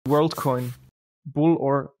Worldcoin, bull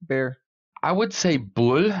or bear? I would say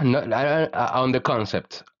bull on the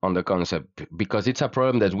concept, because it's a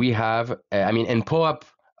problem that we have. And POAP,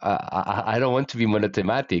 I don't want to be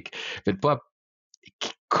monothematic, but POAP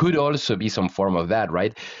could also be some form of that,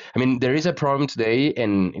 right? I mean, there is a problem today,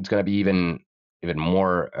 and it's going to be even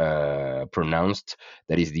more pronounced.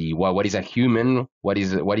 That is what is a human? What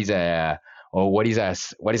is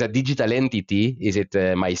a digital entity? Is it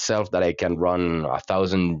myself that I can run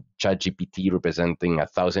 1,000 ChatGPT representing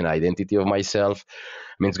 1,000 identity of myself? I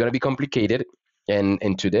mean, it's going to be complicated.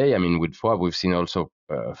 And today, I mean, with POAP, we've seen also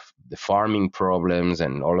the farming problems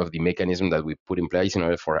and all of the mechanisms that we put in place in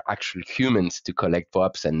order for actual humans to collect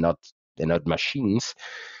POAPs and not machines.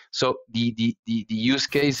 So the use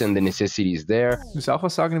case and the necessity is there. Willst du auch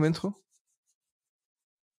was sagen im Intro?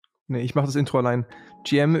 Nee, ich mache das Intro allein.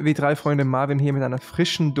 GM-W3-Freunde, Marvin hier mit einer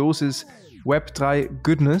frischen Dosis Web3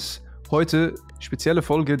 Goodness. Heute spezielle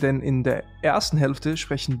Folge, denn in der ersten Hälfte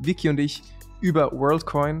sprechen Vicky und ich über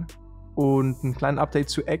Worldcoin und einen kleinen Update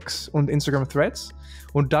zu X und Instagram Threads.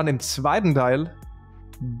 Und dann im zweiten Teil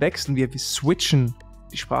wechseln wir switchen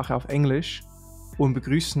die Sprache auf Englisch und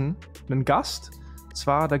begrüßen einen Gast.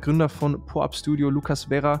 Zwar der Gründer von POAP Studio, Lukas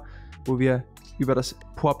Vera, wo wir über das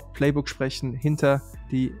POAP Playbook sprechen, hinter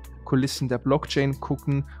die Kulissen der Blockchain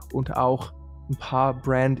gucken und auch ein paar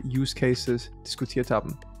Brand-Use-Cases diskutiert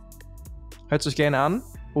haben. Hört es euch gerne an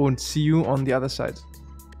und see you on the other side.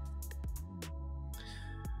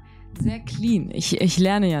 Sehr clean. Ich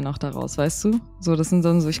lerne ja noch daraus, weißt du? So, das sind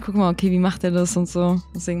dann so, ich gucke mal, okay, wie macht er das und so.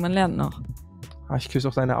 Deswegen, man lernt noch. Ich küsse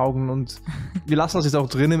auch deine Augen und wir lassen uns jetzt auch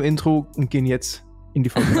drin im Intro und gehen jetzt in die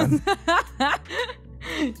Folge rein.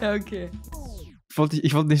 Ja, okay.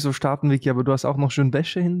 Ich wollte nicht so starten, Vicky, aber du hast auch noch schön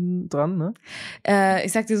Wäsche hinten dran, ne?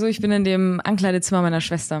 Ich sag dir so, ich bin in dem Ankleidezimmer meiner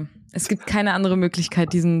Schwester. Es gibt keine andere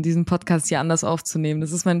Möglichkeit, diesen Podcast hier anders aufzunehmen.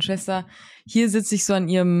 Das ist meine Schwester. Hier sitze ich so an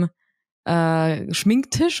ihrem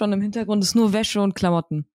Schminktisch und im Hintergrund ist nur Wäsche und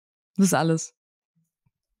Klamotten. Das ist alles.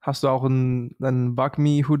 Hast du auch einen Bug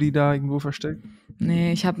Me Hoodie da irgendwo versteckt?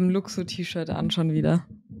 Nee, ich habe ein Luxo-T-Shirt an schon wieder.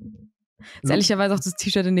 Das ist ehrlicherweise auch das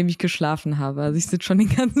T-Shirt, in dem ich geschlafen habe. Also ich sitze schon den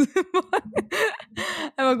ganzen Morgen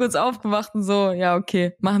einmal kurz aufgewacht und so, ja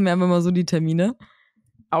okay, machen wir einfach mal so die Termine.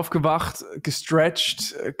 Aufgewacht,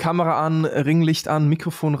 gestretched, Kamera an, Ringlicht an,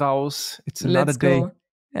 Mikrofon raus. It's another Let's day. Go.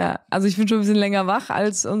 Ja, also ich bin schon ein bisschen länger wach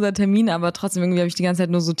als unser Termin, aber trotzdem irgendwie habe ich die ganze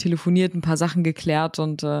Zeit nur so telefoniert, ein paar Sachen geklärt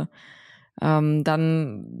und dann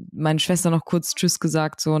meine Schwester noch kurz Tschüss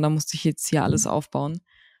gesagt so und dann musste ich jetzt hier alles aufbauen.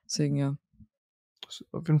 Deswegen ja.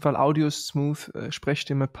 Auf jeden Fall Audio ist smooth,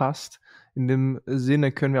 Sprechstimme passt. In dem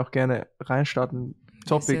Sinne können wir auch gerne reinstarten.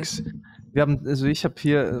 Topics. Ich habe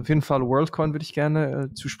hier auf jeden Fall Worldcoin, würde ich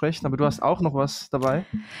gerne zu sprechen, aber du hast auch noch was dabei?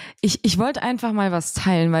 Ich wollte einfach mal was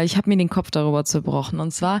teilen, weil ich habe mir den Kopf darüber zerbrochen.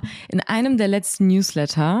 Und zwar in einem der letzten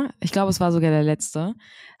Newsletter, ich glaube, es war sogar der letzte,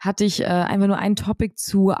 hatte ich einfach nur ein Topic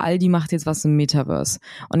zu Aldi macht jetzt was im Metaverse.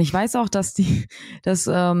 Und ich weiß auch, dass die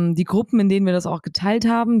Gruppen, in denen wir das auch geteilt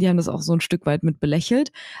haben, die haben das auch so ein Stück weit mit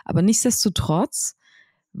belächelt. Aber nichtsdestotrotz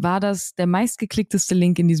war das der meistgeklickteste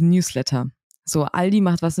Link in diesem Newsletter. So, Aldi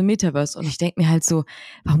macht was im Metaverse. Und ich denke mir halt so,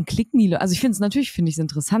 warum klicken die Leute? Also finde ich es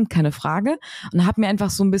interessant, keine Frage. Und habe mir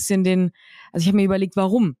einfach so ein bisschen ich habe mir überlegt,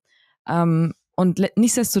 warum. Und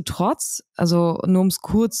nichtsdestotrotz, also nur um es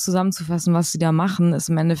kurz zusammenzufassen, was sie da machen, ist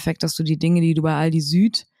im Endeffekt, dass du die Dinge, die du bei Aldi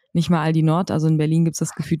Süd, nicht mal Aldi Nord, also in Berlin gibt's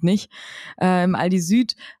das gefühlt nicht, im Aldi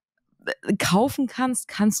Süd kaufen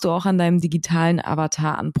kannst du auch an deinem digitalen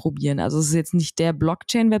Avatar anprobieren. Also es ist jetzt nicht der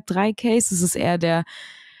Blockchain Web 3 Case, es ist eher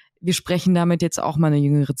wir sprechen damit jetzt auch mal eine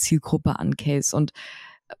jüngere Zielgruppe an Case. Und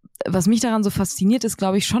was mich daran so fasziniert, ist,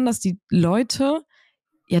 glaube ich, schon, dass die Leute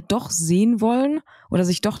ja doch sehen wollen oder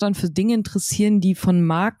sich doch dann für Dinge interessieren, die von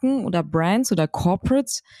Marken oder Brands oder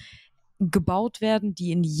Corporates gebaut werden,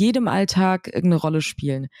 die in jedem Alltag irgendeine Rolle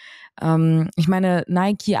spielen. Ich meine,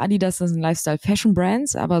 Nike, Adidas, das sind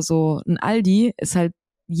Lifestyle-Fashion-Brands, aber so ein Aldi ist halt,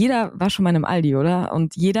 jeder war schon mal in einem Aldi, oder?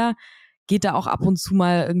 Und jeder geht da auch ab und zu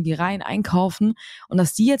mal irgendwie rein, einkaufen. Und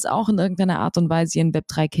dass die jetzt auch in irgendeiner Art und Weise ihren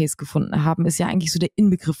Web3-Case gefunden haben, ist ja eigentlich so der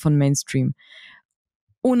Inbegriff von Mainstream.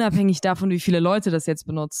 Unabhängig davon, wie viele Leute das jetzt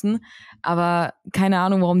benutzen. Aber keine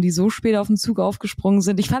Ahnung, warum die so spät auf den Zug aufgesprungen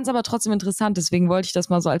sind. Ich fand es aber trotzdem interessant, deswegen wollte ich das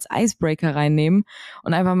mal so als Icebreaker reinnehmen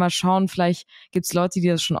und einfach mal schauen, vielleicht gibt es Leute, die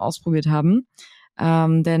das schon ausprobiert haben.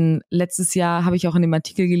 Denn letztes Jahr habe ich auch in dem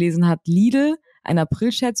Artikel gelesen, hat Lidl einen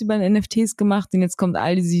April-Scherz über den NFTs gemacht und jetzt kommt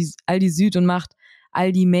Aldi Süd und macht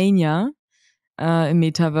Aldi Mania im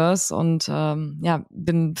Metaverse und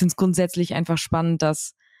finde es grundsätzlich einfach spannend,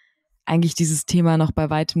 dass eigentlich dieses Thema noch bei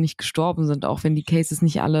weitem nicht gestorben sind, auch wenn die Cases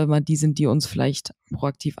nicht alle mal die sind, die uns vielleicht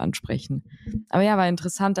proaktiv ansprechen. Aber ja, war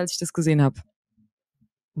interessant, als ich das gesehen habe.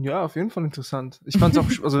 Ja, auf jeden Fall interessant. Ich fand's auch,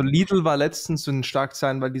 also Lidl war letztens so ein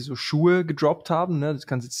Schlagzeilen, weil die so Schuhe gedroppt haben, ne? Du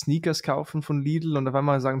kannst jetzt Sneakers kaufen von Lidl und auf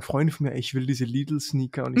einmal sagen Freunde von mir, ey, ich will diese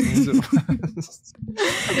Lidl-Sneaker und ich denke so, okay. Das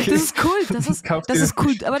ist Kult, das ist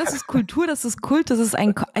Kult, aber das ist Kultur, das ist Kult, das ist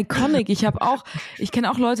ein iconic. Ich kenne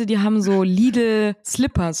auch Leute, die haben so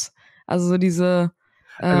Lidl-Slippers, also so diese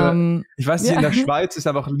ich weiß nicht, in der Schweiz ist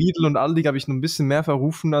einfach Lidl und Aldi, glaube ich, noch ein bisschen mehr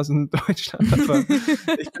verrufen als in Deutschland. Aber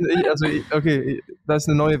okay, da ist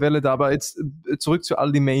eine neue Welle da. Aber jetzt zurück zu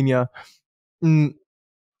Aldi Mania.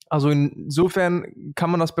 Also insofern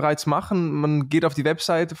kann man das bereits machen. Man geht auf die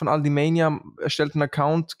Webseite von Aldi Mania, erstellt einen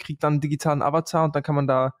Account, kriegt dann einen digitalen Avatar und dann kann man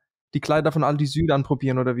da die Kleider von Aldi Süd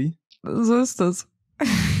anprobieren, oder wie? So ist das.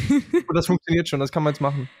 Und das funktioniert schon, das kann man jetzt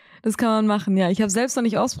machen. Das kann man machen, ja. Ich habe selbst noch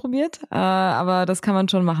nicht ausprobiert, aber das kann man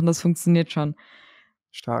schon machen, das funktioniert schon.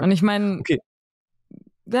 Stark. Und ich meine, okay.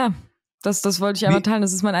 Ja, das wollte ich einmal teilen,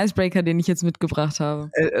 das ist mein Icebreaker, den ich jetzt mitgebracht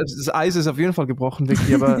habe. Das Eis ist auf jeden Fall gebrochen,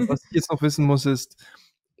 Vicky, aber was ich jetzt noch wissen muss ist,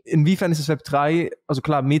 inwiefern ist das Web 3, also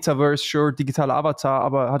klar, Metaverse, sure, digitaler Avatar,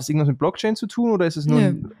 aber hat es irgendwas mit Blockchain zu tun oder ist es nur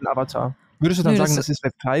ein Avatar? Würdest du dann sagen, das ist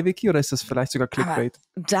Web 3, Vicky, oder ist das vielleicht sogar Clickbait?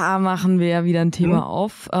 Da machen wir ja wieder ein Thema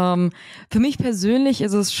auf. Für mich persönlich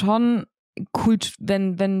ist es schon cool,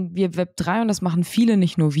 wenn wir Web 3, und das machen viele,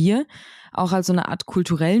 nicht nur wir, auch als so eine Art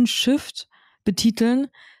kulturellen Shift betiteln,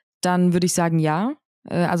 dann würde ich sagen, ja.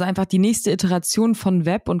 Also einfach die nächste Iteration von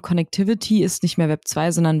Web und Connectivity ist nicht mehr Web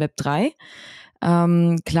 2, sondern Web 3.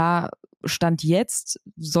 Klar, Stand jetzt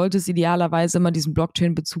sollte es idealerweise immer diesen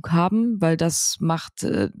Blockchain-Bezug haben, weil das macht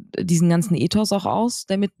diesen ganzen Ethos auch aus,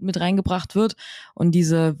 der mit reingebracht wird. Und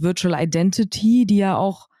diese Virtual Identity, die ja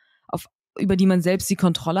auch über die man selbst die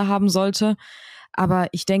Kontrolle haben sollte. Aber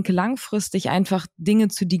ich denke, langfristig einfach Dinge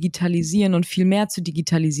zu digitalisieren und viel mehr zu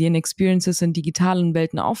digitalisieren, Experiences in digitalen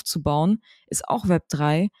Welten aufzubauen, ist auch Web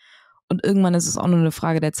 3. Und irgendwann ist es auch nur eine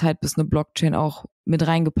Frage der Zeit, bis eine Blockchain auch mit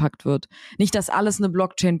reingepackt wird. Nicht, dass alles eine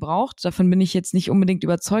Blockchain braucht, davon bin ich jetzt nicht unbedingt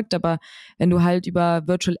überzeugt, aber wenn du halt über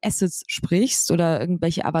Virtual Assets sprichst oder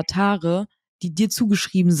irgendwelche Avatare, die dir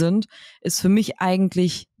zugeschrieben sind, ist für mich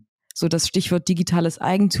eigentlich so das Stichwort digitales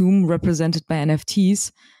Eigentum, represented by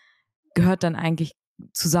NFTs, gehört dann eigentlich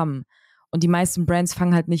zusammen. Und die meisten Brands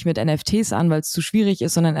fangen halt nicht mit NFTs an, weil es zu schwierig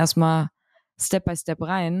ist, sondern erstmal Step by Step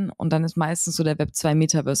rein und dann ist meistens so der Web 2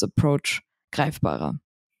 Metaverse Approach greifbarer.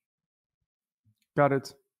 Got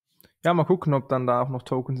it. Ja, mal gucken, ob dann da auch noch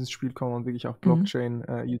Tokens ins Spiel kommen und wirklich auch Blockchain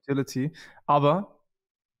Utility. Aber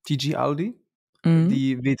GG Aldi,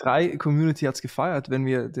 die W3-Community hat es gefeiert, wenn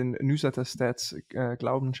wir den Newsletter-Stats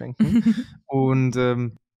Glauben schenken. Und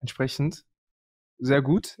entsprechend sehr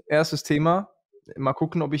gut. Erstes Thema. Mal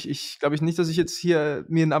gucken, ob ich glaube ich nicht, dass ich jetzt hier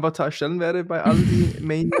mir einen Avatar erstellen werde bei Aldi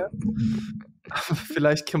Mania.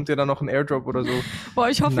 Vielleicht kommt ja dann noch ein Airdrop oder so. Boah,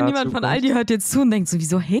 ich hoffe, niemand von Aldi hört jetzt zu und denkt so,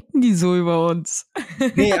 wieso haten die so über uns?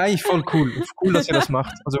 Nee, eigentlich voll cool. Cool, dass ihr das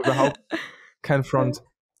macht. Also überhaupt kein Front.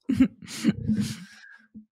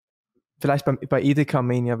 Vielleicht bei Edeka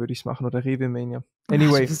Mania würde ich es machen oder Rewe Mania.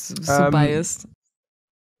 Anyway. Bist du biased?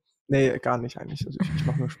 Nee, gar nicht eigentlich. Also ich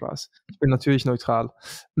mache nur Spaß. Ich bin natürlich neutral.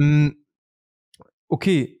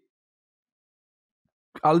 Okay.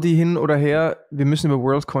 Aldi hin oder her, wir müssen über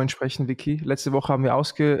Worldcoin sprechen, Vicky. Letzte Woche haben wir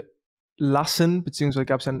ausgelassen, beziehungsweise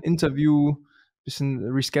gab es ein Interview, bisschen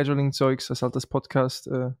Rescheduling-Zeugs, das ist halt das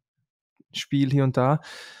Podcast-Spiel hier und da.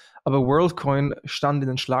 Aber Worldcoin stand in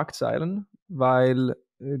den Schlagzeilen, weil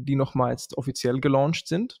die nochmal jetzt offiziell gelauncht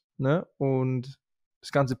sind, ne? Und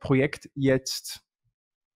das ganze Projekt jetzt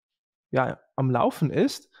am Laufen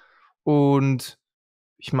ist. Und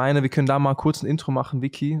ich meine, wir können da mal kurz ein Intro machen,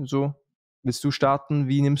 Vicky, so. Willst du starten?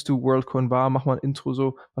 Wie nimmst du Worldcoin wahr? Mach mal ein Intro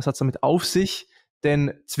so. Was hat es damit auf sich?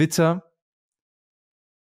 Denn Twitter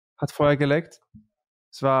hat Feuer geleckt.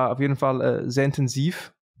 Es war auf jeden Fall sehr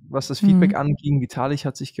intensiv, was das Feedback anging. Vitalik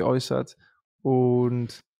hat sich geäußert.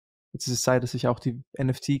 Und jetzt ist es Zeit, dass sich auch die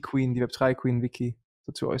NFT-Queen, die Web3-Queen Vicky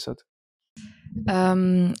dazu äußert.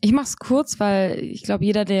 Ich mach's kurz, weil ich glaube,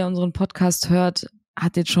 jeder, der unseren Podcast hört,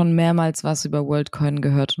 hat jetzt schon mehrmals was über Worldcoin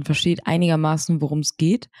gehört und versteht einigermaßen, worum es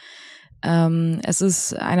geht. Es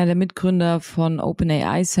ist einer der Mitgründer von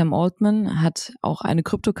OpenAI, Sam Altman, hat auch eine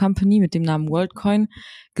Krypto-Company mit dem Namen Worldcoin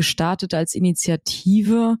gestartet als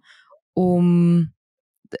Initiative, um,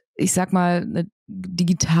 ich sag mal, eine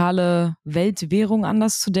digitale Weltwährung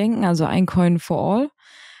anders zu denken, also ein Coin for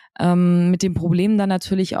all. Mit dem Problem dann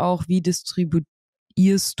natürlich auch, wie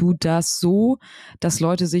distribuierst du das so, dass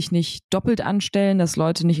Leute sich nicht doppelt anstellen, dass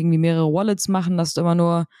Leute nicht irgendwie mehrere Wallets machen, dass du immer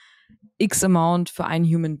nur X-Amount für einen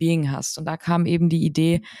Human Being hast. Und da kam eben die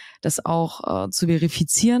Idee, das auch zu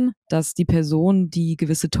verifizieren, dass die Person, die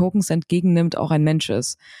gewisse Tokens entgegennimmt, auch ein Mensch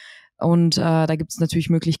ist. Und da gibt es natürlich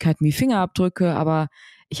Möglichkeiten wie Fingerabdrücke, aber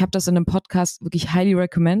ich habe das in einem Podcast wirklich highly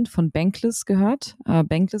recommend von Bankless gehört.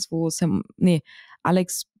 Bankless, wo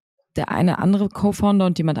Alex, der eine andere Co-Founder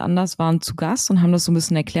und jemand anders waren zu Gast und haben das so ein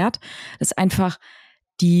bisschen erklärt, dass einfach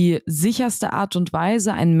die sicherste Art und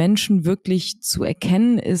Weise, einen Menschen wirklich zu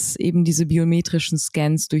erkennen, ist eben diese biometrischen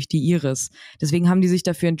Scans durch die Iris. Deswegen haben die sich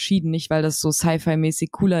dafür entschieden, nicht weil das so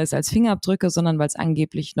Sci-Fi-mäßig cooler ist als Fingerabdrücke, sondern weil es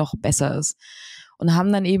angeblich noch besser ist. Und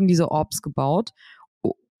haben dann eben diese Orbs gebaut,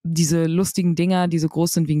 diese lustigen Dinger, die so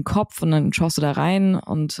groß sind wie ein Kopf, und dann schaust du da rein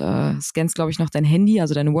und scannst, glaube ich, noch dein Handy,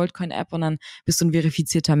 also deine Worldcoin-App, und dann bist du ein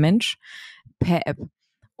verifizierter Mensch per App.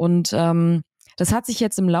 Und das hat sich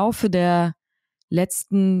jetzt im Laufe der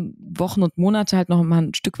letzten Wochen und Monate halt noch mal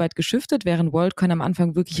ein Stück weit geschiftet, während Worldcoin am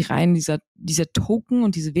Anfang wirklich rein dieser Token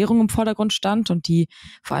und diese Währung im Vordergrund stand und die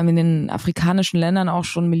vor allem in den afrikanischen Ländern auch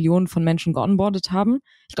schon Millionen von Menschen geonboardet haben.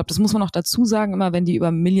 Ich glaube, das muss man auch dazu sagen, immer wenn die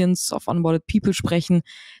über Millions of onboarded people sprechen,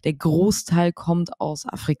 der Großteil kommt aus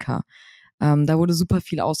Afrika. Da wurde super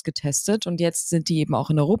viel ausgetestet und jetzt sind die eben auch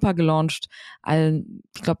in Europa gelauncht.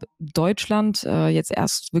 Ich glaube, Deutschland jetzt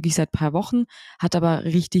erst wirklich seit ein paar Wochen, hat aber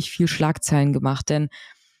richtig viel Schlagzeilen gemacht. Denn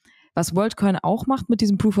was Worldcoin auch macht mit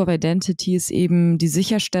diesem Proof of Identity, ist eben die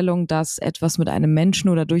Sicherstellung, dass etwas mit einem Menschen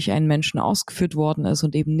oder durch einen Menschen ausgeführt worden ist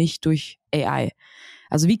und eben nicht durch AI.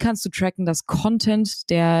 Also wie kannst du tracken, dass Content,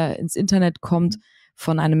 der ins Internet kommt,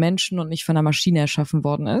 von einem Menschen und nicht von einer Maschine erschaffen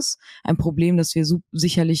worden ist? Ein Problem, das wir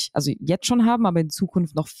sicherlich, also jetzt schon haben, aber in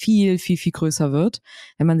Zukunft noch viel, viel, viel größer wird,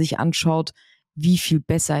 wenn man sich anschaut, wie viel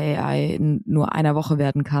besser AI in nur einer Woche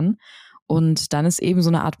werden kann. Und dann ist eben so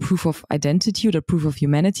eine Art Proof of Identity oder Proof of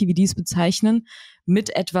Humanity, wie die es bezeichnen,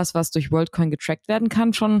 mit etwas, was durch Worldcoin getrackt werden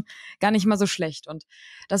kann, schon gar nicht mal so schlecht. Und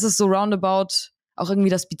das ist so roundabout auch irgendwie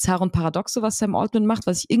das Bizarre und Paradoxe, was Sam Altman macht,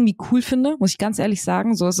 was ich irgendwie cool finde, muss ich ganz ehrlich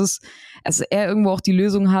sagen. So ist es, also er irgendwo auch die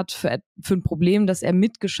Lösung hat für ein Problem, das er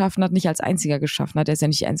mitgeschaffen hat, nicht als einziger geschaffen hat. Er ist ja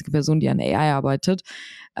nicht die einzige Person, die an AI arbeitet.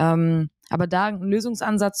 Aber da einen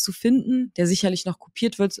Lösungsansatz zu finden, der sicherlich noch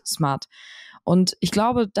kopiert wird, smart. Und ich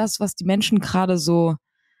glaube, das, was die Menschen gerade so,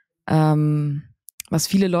 was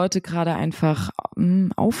viele Leute gerade einfach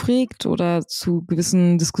aufregt oder zu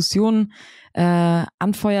gewissen Diskussionen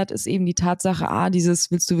anfeuert, ist eben die Tatsache,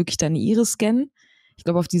 willst du wirklich deine Iris scannen? Ich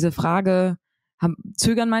glaube, auf diese Frage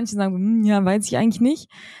zögern manche, sagen, ja, weiß ich eigentlich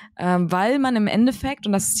nicht, weil man im Endeffekt,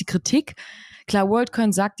 und das ist die Kritik, klar,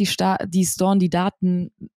 Worldcoin sagt, die storen die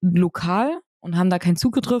Daten lokal und haben da keinen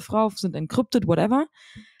Zugriff drauf, sind encrypted, whatever.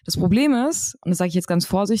 Das Problem ist, und das sage ich jetzt ganz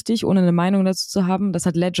vorsichtig, ohne eine Meinung dazu zu haben, das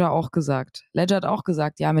hat Ledger auch gesagt. Ledger hat auch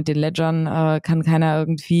gesagt, ja, mit den Ledgern kann keiner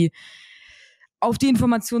irgendwie auf die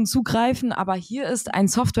Informationen zugreifen, aber hier ist ein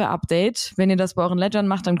Software-Update. Wenn ihr das bei euren Ledgern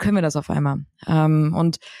macht, dann können wir das auf einmal.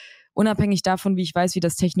 Und unabhängig davon, wie ich weiß, wie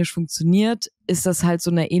das technisch funktioniert, ist das halt so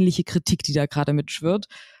eine ähnliche Kritik, die da gerade mitschwirrt.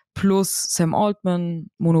 Plus Sam Altman,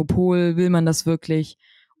 Monopol, will man das wirklich?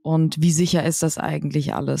 Und wie sicher ist das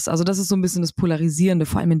eigentlich alles? Also das ist so ein bisschen das Polarisierende,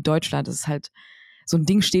 vor allem in Deutschland. Das ist halt, so ein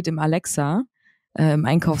Ding steht im Alexa, im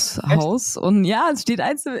Einkaufshaus. Und ja, es steht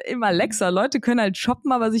eins im Alexa. Leute können halt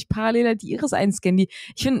shoppen, aber sich parallel halt die Iris einscannen.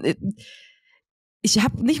 Ich finde, ich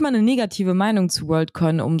habe nicht mal eine negative Meinung zu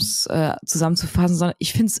Worldcoin, um es zusammenzufassen, sondern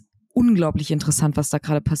ich finde es unglaublich interessant, was da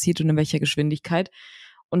gerade passiert und in welcher Geschwindigkeit.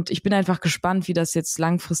 Und ich bin einfach gespannt, wie das jetzt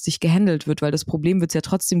langfristig gehandelt wird, weil das Problem wird es ja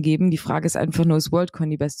trotzdem geben. Die Frage ist einfach nur, ist Worldcoin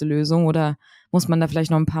die beste Lösung oder muss man da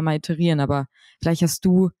vielleicht noch ein paar Mal iterieren? Aber vielleicht hast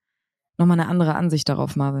du nochmal eine andere Ansicht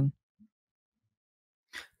darauf, Marvin.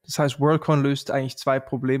 Das heißt, Worldcoin löst eigentlich zwei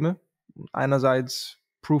Probleme. Einerseits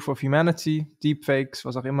Proof of Humanity, Deepfakes,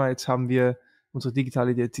 was auch immer. Jetzt haben wir unsere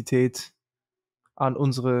digitale Identität an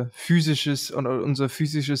unser physisches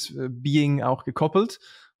Being auch gekoppelt.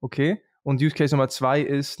 Okay. Und Use Case Nummer 2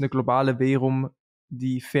 ist eine globale Währung,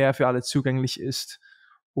 die fair für alle zugänglich ist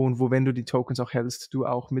und wo, wenn du die Tokens auch hältst, du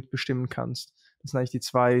auch mitbestimmen kannst. Das sind eigentlich die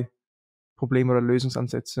zwei Probleme oder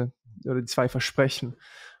Lösungsansätze oder die zwei Versprechen.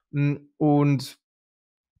 Und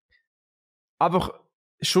einfach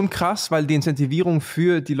schon krass, weil die Incentivierung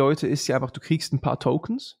für die Leute ist ja einfach, du kriegst ein paar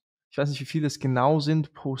Tokens. Ich weiß nicht, wie viele es genau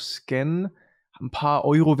sind pro Scan. Ein paar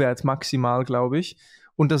Euro wert maximal, glaube ich.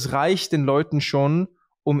 Und das reicht den Leuten schon,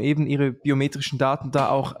 um eben ihre biometrischen Daten da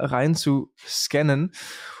auch rein zu scannen.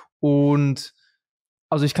 Und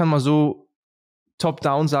also ich kann mal so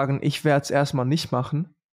top-down sagen, ich werde es erstmal nicht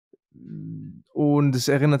machen. Und es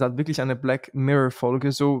erinnert halt wirklich an eine Black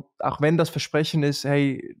Mirror-Folge. So, auch wenn das Versprechen ist,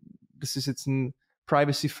 hey, das ist jetzt ein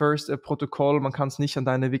Privacy First Protokoll, man kann es nicht an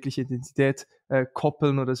deine wirkliche Identität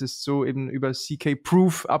koppeln oder es ist so eben über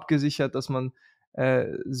CK-Proof abgesichert, dass man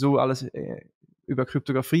so alles über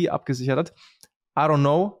Kryptographie abgesichert hat. I don't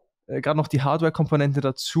know, gerade noch die Hardware-Komponente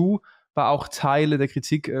dazu war auch Teile der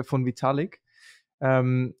Kritik von Vitalik.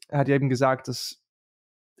 Er hat ja eben gesagt, dass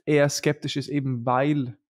er skeptisch ist, eben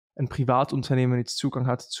weil ein Privatunternehmen jetzt Zugang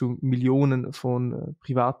hat zu Millionen von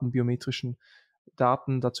privaten biometrischen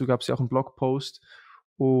Daten. Dazu gab es ja auch einen Blogpost.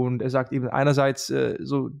 Und er sagt eben einerseits,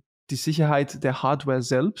 so die Sicherheit der Hardware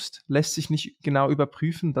selbst lässt sich nicht genau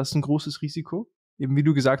überprüfen. Das ist ein großes Risiko. Eben wie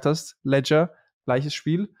du gesagt hast, Ledger, gleiches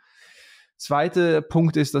Spiel. Zweiter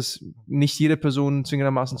Punkt ist, dass nicht jede Person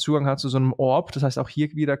zwingendermaßen Zugang hat zu so einem Orb. Das heißt, auch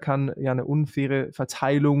hier wieder kann ja eine unfaire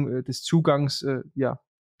Verteilung des Zugangs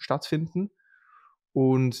stattfinden.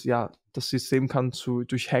 Und ja, das System kann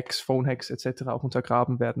durch Hacks, Phone-Hacks etc. auch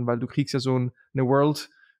untergraben werden, weil du kriegst ja so eine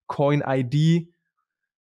Worldcoin-ID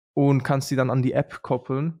und kannst die dann an die App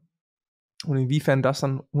koppeln. Und inwiefern das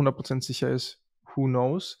dann 100% sicher ist, who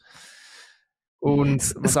knows. Und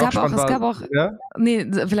es gab auch, ja? Nee,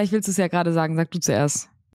 vielleicht willst du es ja gerade sagen, sag du zuerst.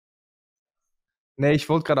 Nee, ich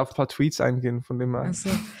wollte gerade auf ein paar Tweets eingehen, von dem her. So.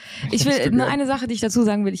 Ich will nur eine Sache, die ich dazu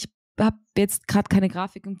sagen will. Ich habe jetzt gerade keine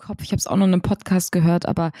Grafik im Kopf. Ich habe es auch noch in einem Podcast gehört,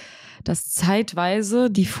 aber dass zeitweise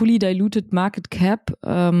die fully diluted Market Cap,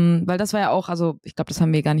 weil das war ja auch, also ich glaube, das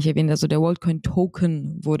haben wir gar nicht erwähnt, also der Worldcoin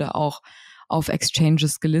Token wurde auch auf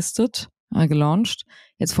Exchanges gelistet, gelauncht,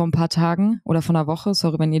 jetzt vor ein paar Tagen oder vor einer Woche,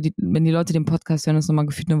 sorry, wenn die Leute den Podcast hören, ist nochmal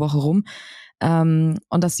gefühlt eine Woche rum, und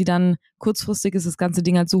dass die dann kurzfristig ist das ganze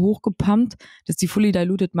Ding halt so hoch gepumpt, dass die fully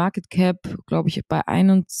diluted Market Cap, glaube ich, bei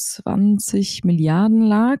 21 Milliarden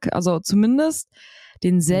lag, also zumindest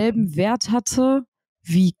denselben Wert hatte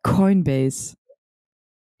wie Coinbase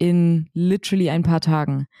in literally ein paar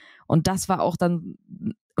Tagen. Und das war auch dann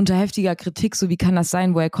unter heftiger Kritik, so wie kann das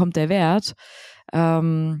sein, woher kommt der Wert?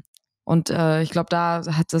 Und ich glaube,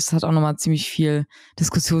 das hat auch nochmal ziemlich viel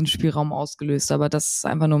Diskussionsspielraum ausgelöst, aber das ist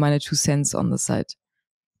einfach nur meine 2 Cents on the side.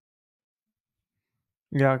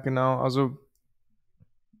 Ja, genau, also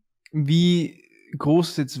wie groß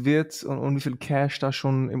es jetzt wird und wie viel Cash da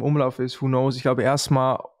schon im Umlauf ist, who knows. Ich glaube,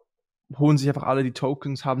 erstmal holen sich einfach alle die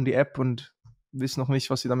Tokens, haben die App und wissen noch nicht,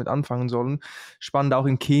 was sie damit anfangen sollen. Spannend auch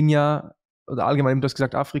in Kenia, oder allgemein, du hast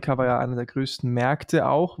gesagt, Afrika war ja einer der größten Märkte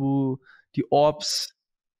auch, wo die Orbs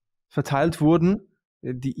verteilt wurden,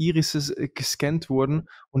 die Irises gescannt wurden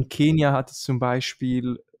und Kenia hat jetzt zum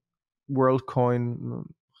Beispiel Worldcoin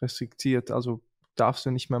restriktiert, also darfst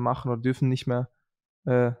du nicht mehr machen oder dürfen nicht mehr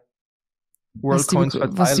Worldcoins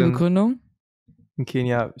verteilen. Was ist die Begründung? In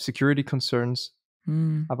Kenia, Security Concerns,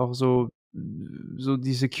 aber so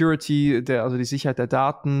die Security, also die Sicherheit der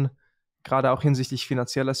Daten, gerade auch hinsichtlich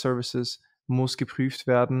finanzieller Services, muss geprüft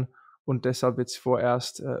werden und deshalb wird es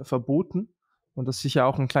vorerst verboten. Und das ist sicher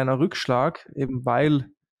auch ein kleiner Rückschlag, eben weil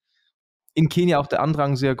in Kenia auch der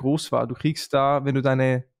Andrang sehr groß war. Du kriegst da, wenn du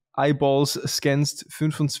deine Eyeballs scannst,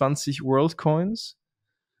 25 Worldcoins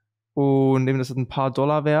und eben das hat ein paar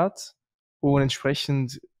Dollar wert und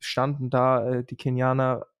entsprechend standen da die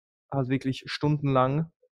Kenianer halt wirklich stundenlang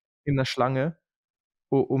in der Schlange,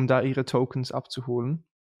 um da ihre Tokens abzuholen.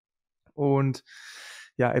 Und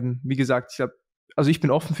ja, eben, wie gesagt, ich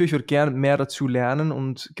bin offen für, ich würde gerne mehr dazu lernen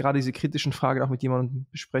und gerade diese kritischen Fragen auch mit jemandem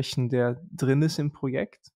besprechen, der drin ist im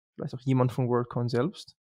Projekt. Vielleicht auch jemand von Worldcoin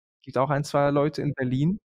selbst. Es gibt auch 1, 2 Leute in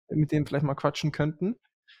Berlin, mit denen vielleicht mal quatschen könnten.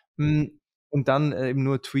 Und dann eben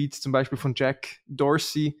nur Tweets, zum Beispiel von Jack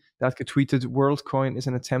Dorsey, der hat getweetet, Worldcoin is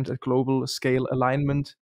an attempt at global scale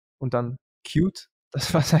alignment und dann cute.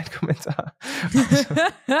 Das war sein Kommentar.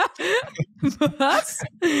 Was?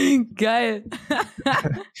 Geil.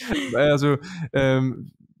 Also,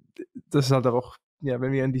 das ist halt auch, ja,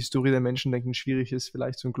 wenn wir an die Historie der Menschen denken, schwierig ist,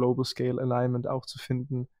 vielleicht so ein Global Scale Alignment auch zu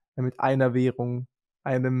finden, mit einer Währung,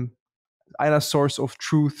 einer Source of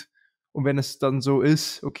Truth. Und wenn es dann so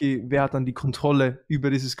ist, okay, wer hat dann die Kontrolle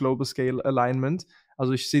über dieses Global Scale Alignment?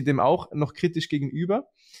 Also ich sehe dem auch noch kritisch gegenüber.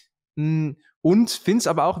 Und finde es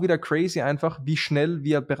aber auch wieder crazy einfach, wie schnell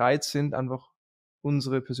wir bereit sind, einfach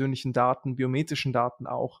unsere persönlichen Daten, biometrischen Daten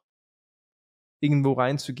auch irgendwo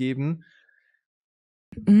reinzugeben,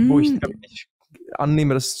 wo ich nicht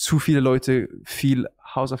annehme, dass zu viele Leute viel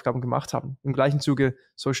Hausaufgaben gemacht haben. Im gleichen Zuge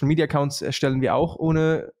Social Media Accounts erstellen wir auch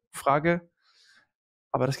ohne Frage,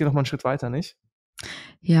 aber das geht noch mal einen Schritt weiter, nicht?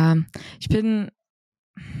 Ja, ich bin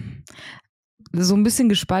so ein bisschen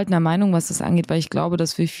gespaltener Meinung, was das angeht, weil ich glaube,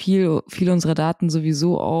 dass wir viele unserer Daten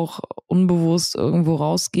sowieso auch unbewusst irgendwo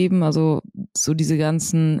rausgeben. Also so diese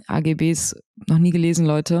ganzen AGBs noch nie gelesen,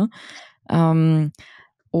 Leute.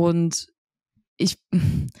 Und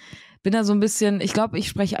bin da so ein bisschen, ich glaube, ich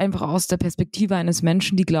spreche einfach aus der Perspektive eines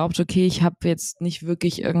Menschen, die glaubt, okay, ich habe jetzt nicht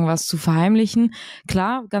wirklich irgendwas zu verheimlichen.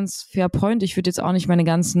 Klar, ganz fair point, ich würde jetzt auch nicht meine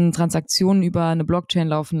ganzen Transaktionen über eine Blockchain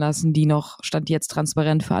laufen lassen, die noch Stand jetzt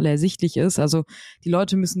transparent für alle ersichtlich ist. Also die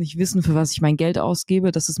Leute müssen nicht wissen, für was ich mein Geld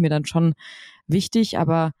ausgebe. Das ist mir dann schon wichtig,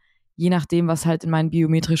 aber je nachdem, was halt in meinen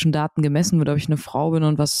biometrischen Daten gemessen wird, ob ich eine Frau bin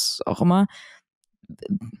und was auch immer,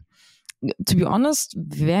 to be honest,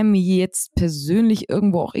 wäre mir jetzt persönlich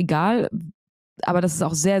irgendwo auch egal, aber das ist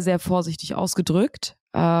auch sehr, sehr vorsichtig ausgedrückt,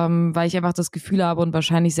 weil ich einfach das Gefühl habe und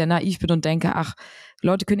wahrscheinlich sehr naiv bin und denke, ach,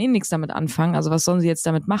 Leute können eh nichts damit anfangen, also was sollen sie jetzt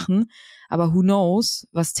damit machen? Aber who knows,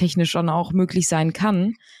 was technisch schon auch möglich sein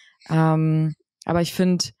kann. Aber ich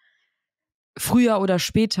finde, früher oder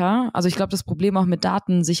später, also ich glaube, das Problem auch mit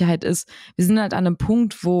Datensicherheit ist, wir sind halt an einem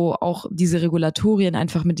Punkt, wo auch diese Regulatorien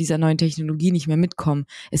einfach mit dieser neuen Technologie nicht mehr mitkommen.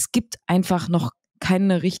 Es gibt einfach noch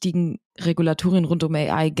keine richtigen Regulatorien rund um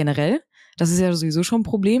AI generell. Das ist ja sowieso schon ein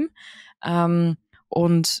Problem.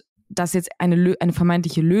 Und dass jetzt eine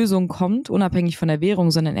vermeintliche Lösung kommt, unabhängig von der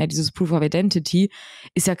Währung, sondern eher dieses Proof of Identity,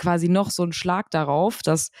 ist ja quasi noch so ein Schlag darauf,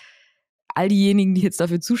 dass all diejenigen, die jetzt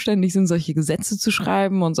dafür zuständig sind, solche Gesetze zu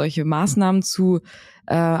schreiben und solche Maßnahmen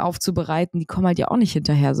aufzubereiten, die kommen halt ja auch nicht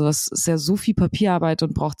hinterher. So, das ist ja so viel Papierarbeit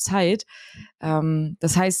und braucht Zeit.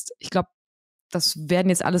 Das heißt, ich glaube, das werden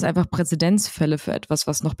jetzt alles einfach Präzedenzfälle für etwas,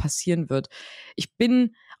 was noch passieren wird. Ich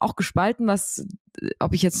bin auch gespalten,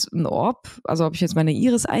 ob ich jetzt ob ich jetzt meine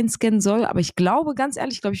Iris einscannen soll, aber ich glaube, ganz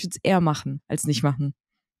ehrlich, ich würde es eher machen, als nicht machen.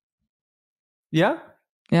 Ja?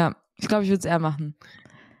 Ja, ich glaube, ich würde es eher machen.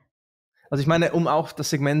 Also ich meine, um auch das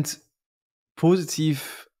Segment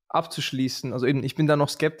positiv abzuschließen, also eben, ich bin da noch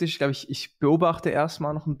skeptisch, glaube ich beobachte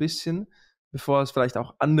erstmal noch ein bisschen, bevor es vielleicht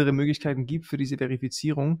auch andere Möglichkeiten gibt für diese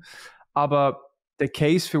Verifizierung. Aber der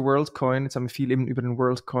Case für Worldcoin, jetzt haben wir viel eben über den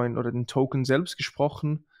Worldcoin oder den Token selbst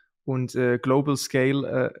gesprochen und Global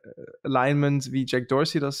Scale Alignment, wie Jack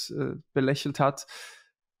Dorsey das belächelt hat.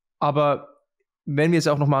 Aber wenn wir jetzt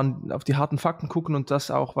auch nochmal auf die harten Fakten gucken und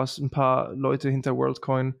das auch, was ein paar Leute hinter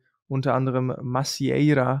Worldcoin, unter anderem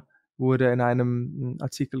Macieira, wurde in einem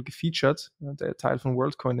Artikel gefeatured, der Teil von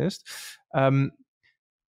Worldcoin ist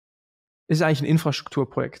eigentlich ein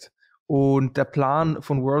Infrastrukturprojekt. Und der Plan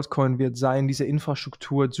von Worldcoin wird sein, diese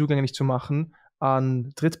Infrastruktur zugänglich zu machen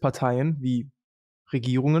an Drittparteien wie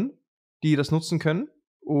Regierungen, die das nutzen können,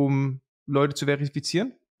 um Leute zu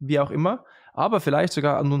verifizieren, wie auch immer, aber vielleicht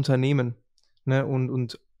sogar an Unternehmen. Ne?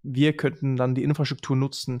 Und wir könnten dann die Infrastruktur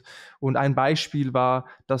nutzen. Und ein Beispiel war,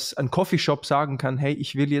 dass ein Coffeeshop sagen kann, hey,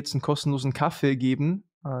 ich will jetzt einen kostenlosen Kaffee geben,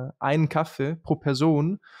 einen Kaffee pro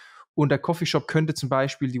Person. Und der Coffeeshop könnte zum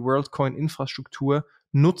Beispiel die Worldcoin-Infrastruktur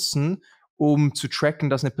nutzen, um zu tracken,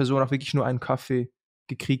 dass eine Person auch wirklich nur einen Kaffee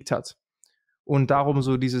gekriegt hat. Und darum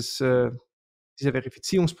so dieser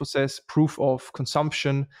Verifizierungsprozess, Proof of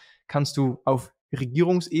Consumption, kannst du auf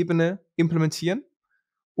Regierungsebene implementieren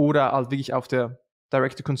oder halt wirklich auf der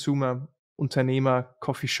Direct-to-Consumer, Unternehmer,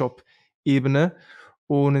 Coffeeshop-Ebene.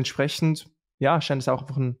 Und entsprechend, ja, scheint es auch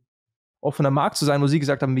einfach ein offener Markt zu sein, wo sie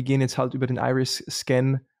gesagt haben, wir gehen jetzt halt über den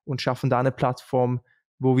Iris-Scan und schaffen da eine Plattform,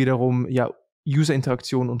 wo wiederum ja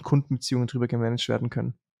User-Interaktion und Kundenbeziehungen drüber gemanagt werden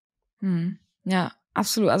können. Ja,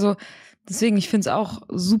 absolut. Also deswegen, ich finde es auch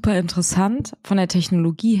super interessant von der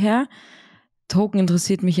Technologie her. Token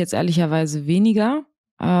interessiert mich jetzt ehrlicherweise weniger.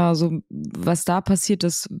 Also was da passiert,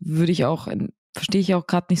 das verstehe ich auch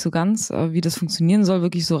gerade nicht so ganz, wie das funktionieren soll,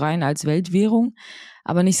 wirklich so rein als Weltwährung.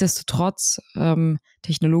 Aber nichtsdestotrotz,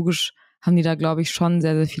 technologisch haben die da, glaube ich, schon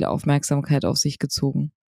sehr, sehr viel Aufmerksamkeit auf sich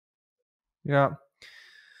gezogen. Ja.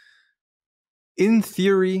 In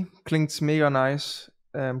theory klingt's mega nice.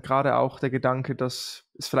 Gerade auch der Gedanke, dass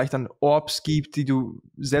es vielleicht dann POAPs gibt, die du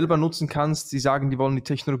selber nutzen kannst. Sie sagen, die wollen die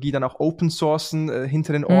Technologie dann auch open sourcen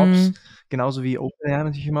hinter den POAPs. Genauso wie OpenAI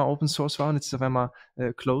natürlich immer Open Source war und jetzt ist auf einmal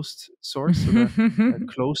Closed Source oder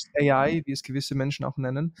Closed AI, wie es gewisse Menschen auch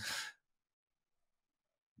nennen.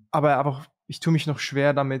 Aber ich tue mich noch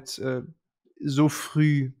schwer damit, so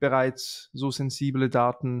früh bereits so sensible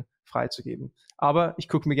Daten freizugeben. Aber ich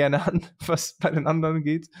gucke mir gerne an, was bei den anderen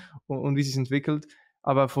geht und wie es sich entwickelt.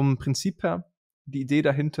 Aber vom Prinzip her, die Idee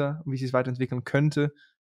dahinter und wie es sich weiterentwickeln könnte,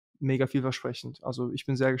 mega vielversprechend. Also ich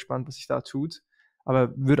bin sehr gespannt, was sich da tut.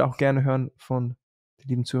 Aber würde auch gerne hören von den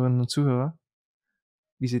lieben Zuhörerinnen und Zuhörern.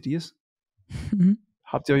 Wie seht ihr es?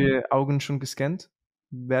 Habt ihr eure Augen schon gescannt?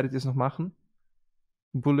 Werdet ihr es noch machen?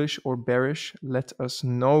 Bullish or bearish? Let us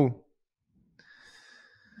know.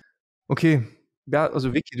 Okay. Ja,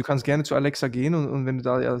 also Vicky, du kannst gerne zu Alexa gehen und wenn du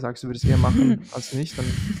da ja sagst, du würdest eher machen als nicht, dann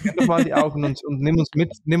scann doch mal die Augen und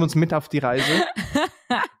nimm uns mit auf die Reise.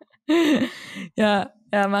 Ja,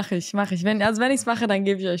 Ja, mache ich. Wenn ich es mache, dann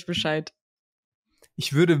gebe ich euch Bescheid.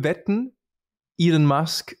 Ich würde wetten, Elon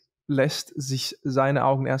Musk lässt sich seine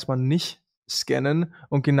Augen erstmal nicht scannen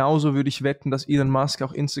und genauso würde ich wetten, dass Elon Musk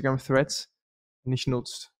auch Instagram Threads nicht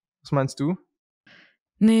nutzt. Was meinst du?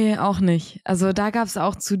 Nee, auch nicht. Also da gab es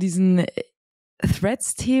auch zu diesen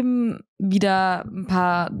Threads-Themen wieder ein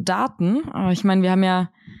paar Daten. Aber ich meine,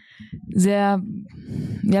 wir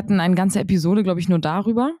hatten eine ganze Episode, glaube ich, nur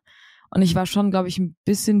darüber. Und ich war schon, glaube ich, ein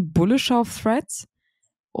bisschen bullish auf Threads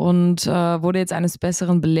und wurde jetzt eines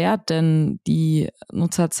Besseren belehrt, denn die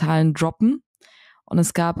Nutzerzahlen droppen. Und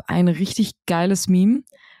es gab ein richtig geiles Meme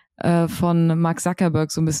von Mark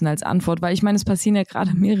Zuckerberg so ein bisschen als Antwort, weil ich meine, es passieren ja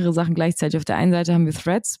gerade mehrere Sachen gleichzeitig. Auf der einen Seite haben wir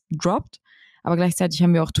Threads droppt, aber gleichzeitig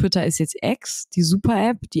haben wir auch Twitter ist jetzt X, die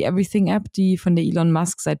Super-App, die Everything-App, die von der Elon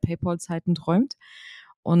Musk seit PayPal-Zeiten träumt.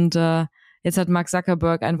 Und jetzt hat Mark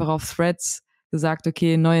Zuckerberg einfach auf Threads gesagt,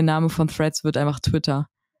 okay, neuer Name von Threads wird einfach Twitter.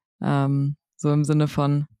 So im Sinne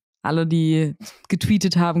von, alle, die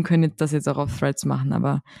getweetet haben, können das jetzt auch auf Threads machen.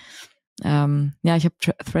 Aber ja, ich habe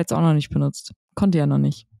Threads auch noch nicht benutzt. Konnte ja noch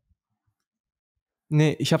nicht.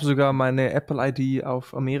 Nee, ich habe sogar meine Apple-ID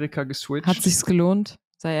auf Amerika geswitcht. Hat sich's gelohnt?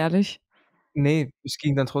 Sei ehrlich. Nee, es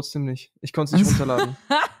ging dann trotzdem nicht. Ich konnte es nicht runterladen.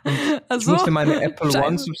 Und ich Also, musste meine Apple Scheiße.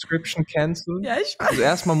 One Subscription canceln. Ja, ich weiß. Also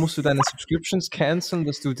erstmal musst du deine Subscriptions canceln,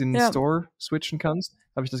 dass du den Ja. Store switchen kannst.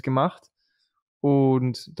 Habe ich das gemacht.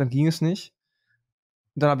 Und dann ging es nicht.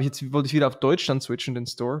 Dann wollte ich wieder auf Deutschland switchen, den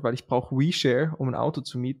Store, weil ich brauche WeShare, um ein Auto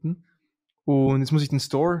zu mieten. Und jetzt muss ich den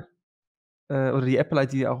Store oder die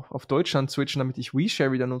Apple-ID auch auf Deutschland switchen, damit ich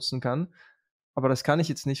WeShare wieder nutzen kann. Aber das kann ich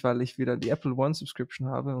jetzt nicht, weil ich wieder die Apple One Subscription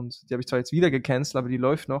habe und die habe ich zwar jetzt wieder gecancelt, aber die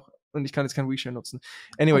läuft noch und ich kann jetzt kein WeShare nutzen.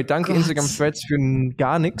 Anyway, danke Gott. Instagram Threads für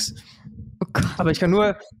gar nichts. Oh Gott. Aber ich kann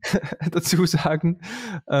nur dazu sagen,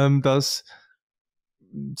 dass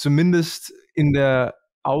zumindest in der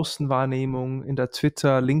Außenwahrnehmung, in der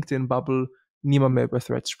Twitter, LinkedIn-Bubble niemand mehr über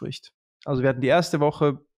Threads spricht. Also wir hatten die erste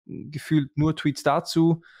Woche gefühlt nur Tweets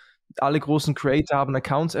dazu. Alle großen Creator haben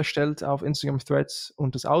Accounts erstellt auf Instagram Threads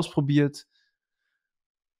und das ausprobiert.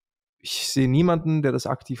 Ich sehe niemanden, der das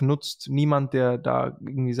aktiv nutzt. Niemand, der da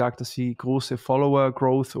irgendwie sagt, dass sie große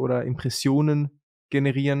Follower-Growth oder Impressionen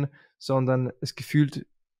generieren, sondern es gefühlt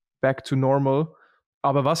back to normal.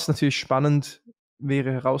 Aber was natürlich spannend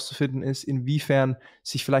wäre herauszufinden, ist, inwiefern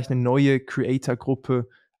sich vielleicht eine neue Creator-Gruppe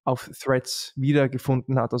auf Threads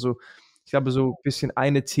wiedergefunden hat. Also ich glaube, so ein bisschen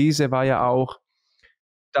eine These war ja auch,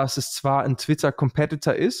 dass es zwar ein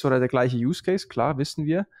Twitter-Competitor ist oder der gleiche Use Case, klar, wissen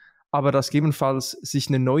wir, aber dass gegebenenfalls sich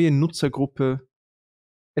eine neue Nutzergruppe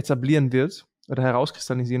etablieren wird oder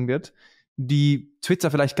herauskristallisieren wird, die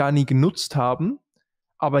Twitter vielleicht gar nie genutzt haben,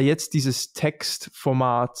 aber jetzt dieses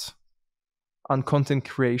Textformat an Content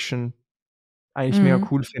Creation eigentlich mega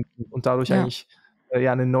cool finden und dadurch eigentlich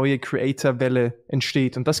eine neue Creator-Welle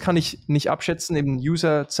entsteht. Und das kann ich nicht abschätzen, eben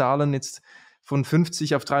User-Zahlen jetzt von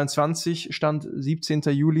 50 auf 23, Stand 17.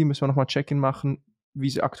 Juli, müssen wir nochmal Check-in machen, wie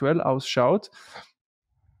sie aktuell ausschaut.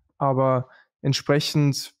 Aber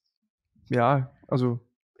entsprechend, ja, also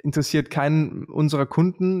interessiert keinen unserer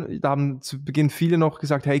Kunden. Da haben zu Beginn viele noch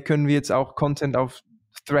gesagt, hey, können wir jetzt auch Content auf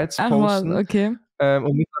Threads posten? Okay.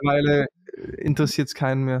 Und mittlerweile interessiert es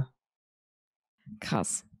keinen mehr.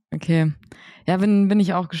 Krass. Okay. Ja, bin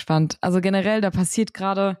ich auch gespannt. Also generell, da passiert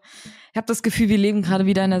gerade, ich habe das Gefühl, wir leben gerade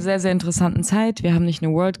wieder in einer sehr, sehr interessanten Zeit. Wir haben nicht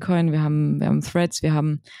nur Worldcoin, wir haben Threads,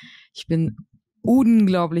 ich bin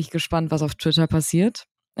unglaublich gespannt, was auf Twitter passiert.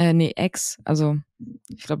 X, also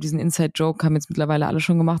ich glaube, diesen Inside-Joke haben jetzt mittlerweile alle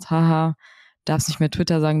schon gemacht. Haha, darfst nicht mehr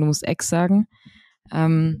Twitter sagen, du musst X sagen.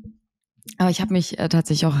 Aber ich habe mich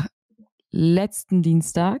tatsächlich auch letzten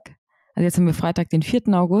Dienstag, also jetzt haben wir Freitag, den 4.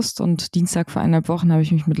 August und Dienstag vor 1,5 Wochen habe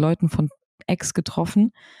ich mich mit Leuten von X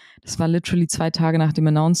getroffen. Das war literally 2 Tage nach dem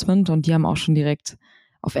Announcement und die haben auch schon direkt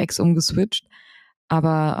auf X umgeswitcht.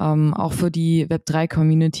 Aber auch für die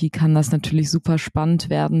Web3-Community kann das natürlich super spannend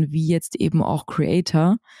werden, wie jetzt eben auch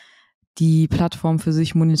Creator die Plattform für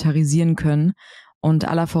sich monetarisieren können und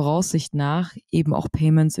aller Voraussicht nach eben auch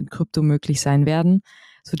Payments in Krypto möglich sein werden.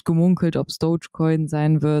 Es wird gemunkelt, ob es Dogecoin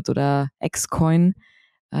sein wird oder Xcoin.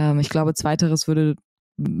 Ich glaube, zweiteres würde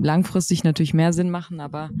langfristig natürlich mehr Sinn machen,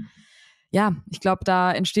 aber ja, ich glaube,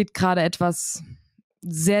 da entsteht gerade etwas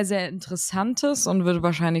sehr, sehr Interessantes und würde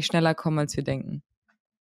wahrscheinlich schneller kommen, als wir denken.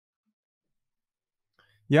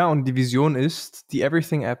 Ja, und die Vision ist die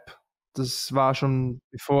Everything-App. Das war schon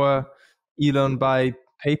bevor Elon bei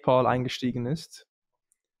PayPal eingestiegen ist.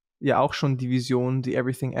 Ja, auch schon die Vision, die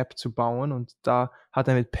Everything-App zu bauen. Und da hat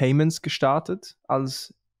er mit Payments gestartet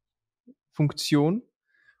als Funktion.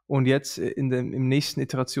 Und jetzt im nächsten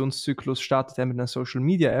Iterationszyklus startet er mit einer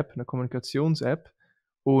Social-Media-App, einer Kommunikations-App.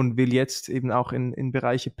 und will jetzt eben auch in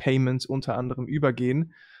Bereiche Payments unter anderem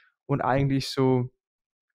übergehen. Und eigentlich so,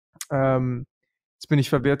 jetzt bin ich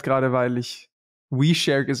verwirrt gerade, weil ich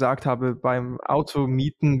WeShare gesagt habe beim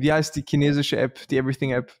Automieten. Wie heißt die chinesische App, die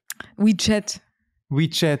Everything-App? WeChat.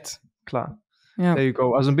 WeChat, klar. Ja. There you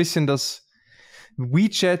go. Also ein bisschen das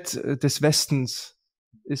WeChat des Westens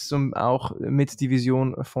ist so auch mit die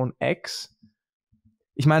Vision von X.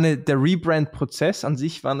 Ich meine, der Rebrand-Prozess an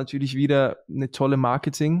sich war natürlich wieder eine tolle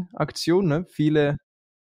Marketing-Aktion. Ne? Viele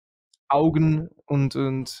Augen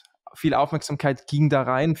und viel Aufmerksamkeit ging da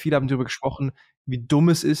rein. Viele haben darüber gesprochen, wie dumm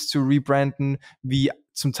es ist zu rebranden, wie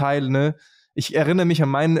zum Teil, ne? Ich erinnere mich an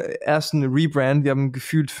meinen ersten Rebrand. Wir haben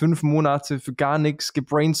gefühlt 5 Monate für gar nichts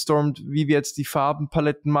gebrainstormt, wie wir jetzt die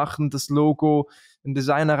Farbenpaletten machen, das Logo, einen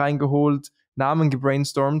Designer reingeholt, Namen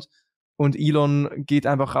gebrainstormt und Elon geht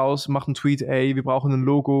einfach raus, macht einen Tweet, ey, wir brauchen ein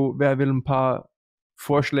Logo, wer will ein paar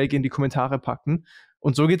Vorschläge in die Kommentare packen?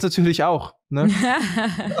 Und so geht's natürlich auch, ne?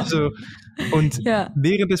 Also, und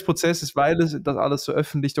während des Prozesses, weil es das alles so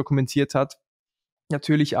öffentlich dokumentiert hat,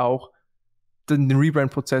 natürlich auch den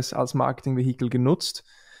Rebrand-Prozess als Marketing-Vehikel genutzt.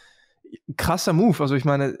 Krasser Move. Also ich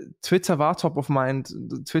meine, Twitter war top of mind.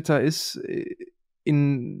 Twitter ist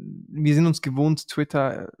wir sind uns gewohnt,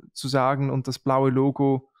 Twitter zu sagen und das blaue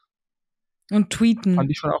Logo. Und tweeten. Fand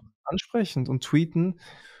ich schon auch ansprechend und tweeten.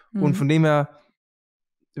 Und von dem her,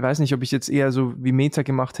 ich weiß nicht, ob ich jetzt eher so wie Meta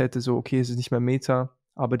gemacht hätte, so okay, es ist nicht mehr Meta,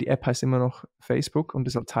 aber die App heißt immer noch Facebook und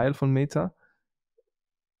ist ein Teil von Meta.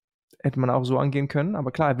 Hätte man auch so angehen können.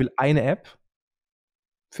 Aber klar, er will eine App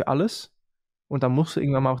für alles und dann musst du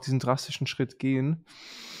irgendwann mal auch diesen drastischen Schritt gehen.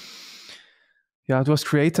 Ja, du hast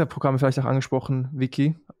Creator-Programme vielleicht auch angesprochen,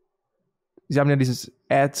 Vicky. Sie haben ja dieses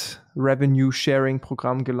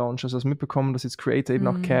Ad-Revenue-Sharing-Programm gelauncht. Also hast du mitbekommen, dass jetzt Creator eben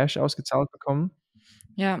auch Cash ausgezahlt bekommen?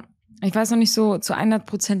 Ja, ich weiß noch nicht so zu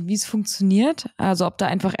 100%, wie es funktioniert. Also ob da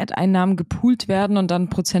einfach Ad-Einnahmen gepoolt werden und dann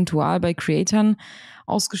prozentual bei Creatoren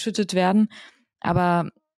ausgeschüttet werden. Aber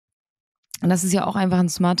das ist ja auch einfach ein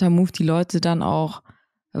smarter Move, die Leute dann auch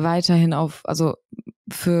weiterhin also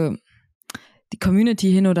für die Community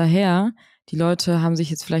hin oder her. Die Leute haben sich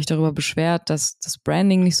jetzt vielleicht darüber beschwert, dass das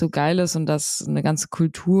Branding nicht so geil ist und dass eine ganze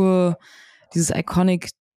Kultur, dieses iconic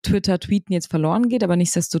Twitter-Tweeten jetzt verloren geht. Aber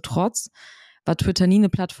nichtsdestotrotz war Twitter nie eine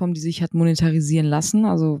Plattform, die sich hat monetarisieren lassen.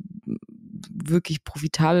 Also wirklich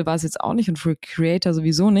profitabel war es jetzt auch nicht und für Creator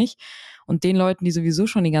sowieso nicht. Und den Leuten, die sowieso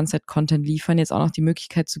schon die ganze Zeit Content liefern, jetzt auch noch die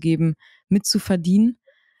Möglichkeit zu geben, mitzuverdienen,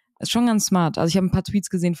 ist schon ganz smart. Also ich habe ein paar Tweets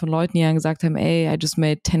gesehen von Leuten, die dann gesagt haben, ey, I just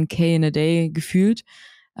made 10K in a day gefühlt,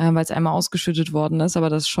 weil es einmal ausgeschüttet worden ist. Aber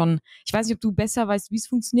das ist schon, ich weiß nicht, ob du besser weißt, wie es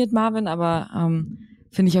funktioniert, Marvin, aber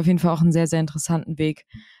finde ich auf jeden Fall auch einen sehr, sehr interessanten Weg,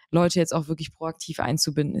 Leute jetzt auch wirklich proaktiv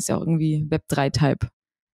einzubinden. Ist ja auch irgendwie Web3-Type.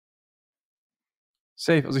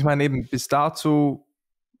 Safe. Also ich meine eben, bis dazu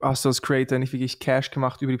hast du als Creator nicht wirklich Cash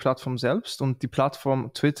gemacht über die Plattform selbst und die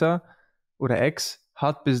Plattform Twitter oder X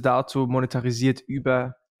hat bis dato monetarisiert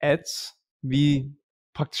über Ads, wie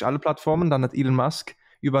praktisch alle Plattformen. Dann hat Elon Musk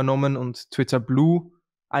übernommen und Twitter Blue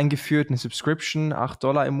eingeführt, eine Subscription,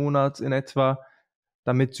 $8 im Monat in etwa,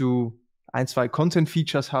 damit du 1-2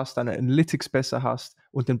 Content-Features hast, deine Analytics besser hast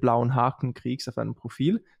und den blauen Haken kriegst auf deinem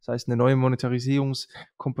Profil. Das heißt, eine neue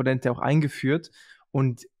Monetarisierungskomponente auch eingeführt.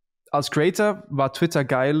 Und als Creator war Twitter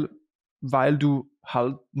geil, weil du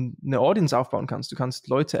halt eine Audience aufbauen kannst. Du kannst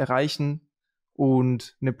Leute erreichen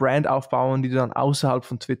und eine Brand aufbauen, die du dann außerhalb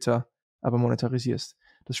von Twitter aber monetarisierst.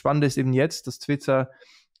 Das Spannende ist eben jetzt, dass Twitter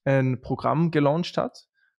ein Programm gelauncht hat,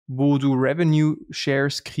 wo du Revenue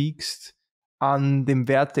Shares kriegst an dem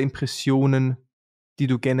Wert der Impressionen, die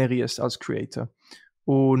du generierst als Creator.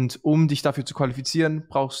 Und um dich dafür zu qualifizieren,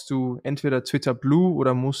 brauchst du entweder Twitter Blue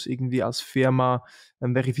oder muss irgendwie als Firma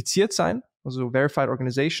verifiziert sein, also Verified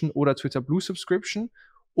Organization oder Twitter Blue Subscription.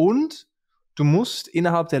 Und du musst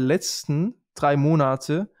innerhalb der letzten 3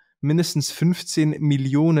 Monate mindestens 15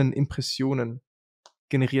 Millionen Impressionen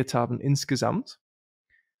generiert haben insgesamt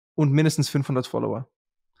und mindestens 500 Follower.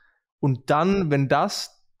 Und dann, wenn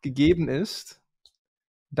das gegeben ist,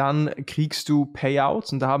 dann kriegst du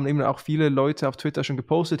Payouts und da haben eben auch viele Leute auf Twitter schon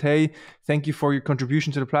gepostet, hey, thank you for your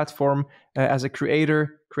contribution to the platform. As a creator,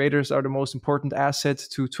 creators are the most important asset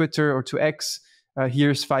to Twitter or to X.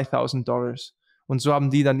 Here's $5,000. Und so haben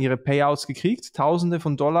die dann ihre Payouts gekriegt, Tausende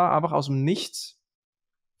von Dollar, einfach aus dem Nichts.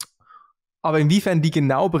 Aber inwiefern die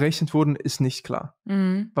genau berechnet wurden, ist nicht klar.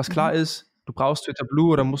 Was klar ist, du brauchst Twitter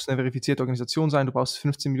Blue oder musst eine verifizierte Organisation sein, du brauchst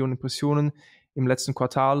 15 Millionen Impressionen im letzten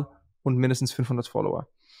Quartal und mindestens 500 Follower.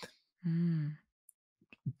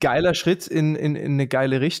 geiler Schritt in eine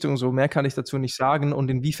geile Richtung. So mehr kann ich dazu nicht sagen.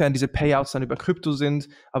 Und inwiefern diese Payouts dann über Krypto sind,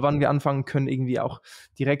 aber wann wir anfangen können, irgendwie auch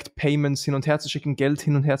direkt Payments hin und her zu schicken, Geld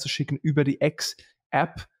hin und her zu schicken über die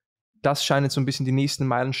X-App, das scheinen so ein bisschen die nächsten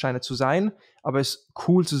Meilensteine zu sein. Aber es ist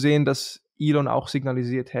cool zu sehen, dass Elon auch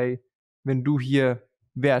signalisiert, hey, wenn du hier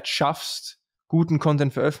Wert schaffst, guten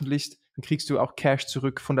Content veröffentlichst, dann kriegst du auch Cash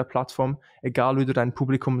zurück von der Plattform, egal wie du dein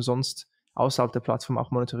Publikum sonst außerhalb der Plattform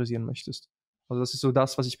auch monetarisieren möchtest. Also das ist so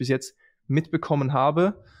das, was ich bis jetzt mitbekommen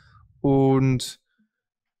habe. Und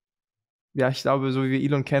ja, ich glaube, so wie wir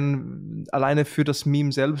Elon kennen, alleine für das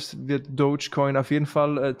Meme selbst wird Dogecoin auf jeden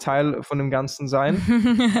Fall Teil von dem Ganzen sein.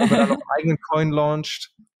 Ob er dann noch einen eigenen Coin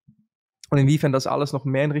launcht und inwiefern das alles noch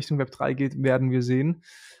mehr in Richtung Web 3 geht, werden wir sehen.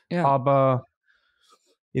 Ja. Aber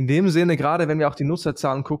in dem Sinne, gerade wenn wir auch die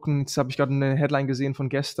Nutzerzahlen gucken, jetzt habe ich gerade eine Headline gesehen von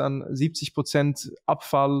gestern, 70%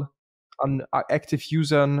 Abfall an Active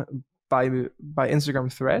Usern bei Instagram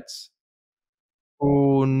Threads.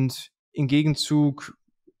 Und im Gegenzug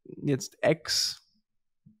jetzt X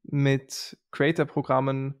mit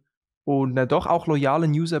Creator-Programmen und doch auch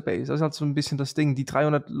loyalen Userbase. Das ist halt so ein bisschen das Ding. Die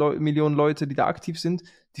 300 Millionen Leute, die da aktiv sind,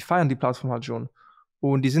 die feiern die Plattform halt schon.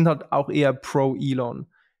 Und die sind halt auch eher pro Elon.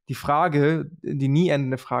 Die Frage, die nie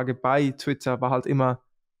endende Frage bei Twitter war halt immer,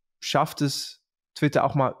 schafft es Twitter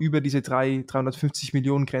auch mal über diese 350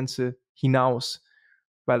 Millionen Grenze hinaus?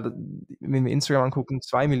 Weil, wenn wir Instagram angucken,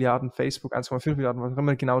 2 Milliarden, Facebook 1,5 Milliarden, was auch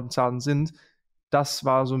immer genau die Zahlen sind, das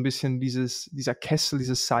war so ein bisschen dieser Kessel,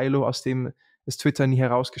 dieses Silo, aus dem es Twitter nie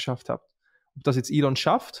herausgeschafft hat. Ob das jetzt Elon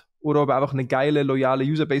schafft oder ob er einfach eine geile, loyale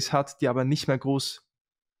Userbase hat, die aber nicht mehr groß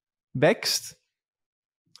wächst,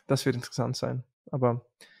 das wird interessant sein. Aber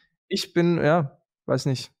ich bin, weiß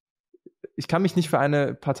nicht, ich kann mich nicht für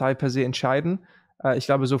eine Partei per se entscheiden. Ich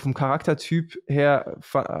glaube, so vom Charaktertyp her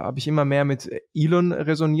habe ich immer mehr mit Elon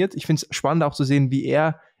resoniert. Ich finde es spannend auch zu sehen, wie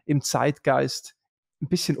er im Zeitgeist ein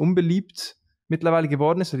bisschen unbeliebt mittlerweile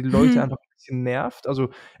geworden ist, weil die Leute einfach ein bisschen nervt. Also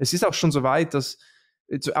es ist auch schon so weit, dass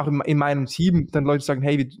auch in meinem Team dann Leute sagen,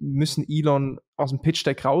 hey, wir müssen Elon aus dem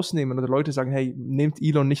Pitch-Deck rausnehmen. Oder Leute sagen, hey, nehmt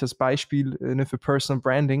Elon nicht als Beispiel für Personal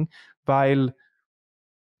Branding, weil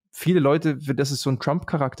viele Leute, das ist so ein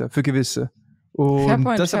Trump-Charakter für gewisse. Und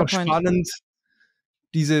Fairpoint, das ist aber Fairpoint. spannend,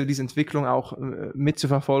 diese Entwicklung auch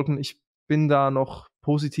mitzuverfolgen. Ich bin da noch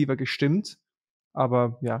positiver gestimmt,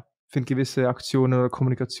 aber ja, finde gewisse Aktionen oder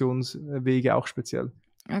Kommunikationswege auch speziell.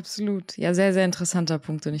 Absolut. Ja, sehr, sehr interessanter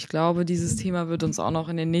Punkt. Und ich glaube, dieses Thema wird uns auch noch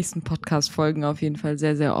in den nächsten Podcast-Folgen auf jeden Fall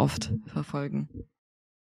sehr, sehr oft verfolgen.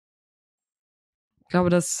 Ich glaube,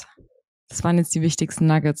 das waren jetzt die wichtigsten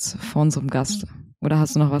Nuggets von unserem Gast. Oder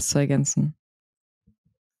hast du noch was zu ergänzen?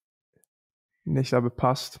 Ich glaube,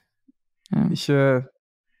 passt. Ja. Ich gehe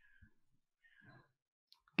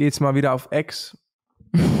jetzt mal wieder auf X.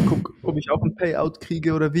 Guck, ob ich auch ein Payout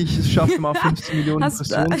kriege oder wie ich es schaffe, mal auf 15 Millionen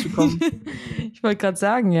Impressionen zu kommen. Ich wollte gerade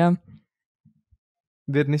sagen, ja.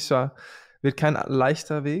 Wird kein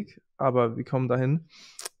leichter Weg, aber wir kommen dahin.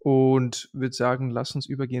 Und würde sagen, lass uns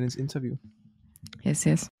übergehen ins Interview. Yes,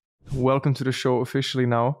 yes. Welcome to the show officially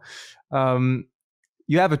now.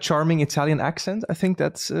 You have a charming Italian accent. I think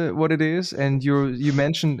that's what it is. And you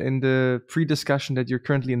mentioned in the pre-discussion that you're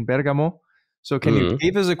currently in Bergamo. So can you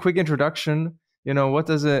give us a quick introduction? You know, what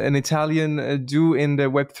does an Italian do in the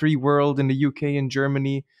Web3 world in the UK and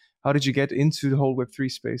Germany? How did you get into the whole Web3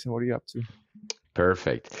 space and what are you up to?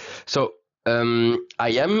 Perfect. So I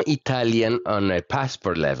am Italian on a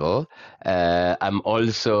passport level. I'm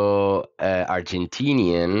also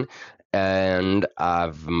Argentinian, and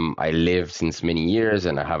I live since many years,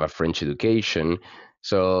 and I have a French education.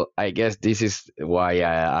 So I guess this is why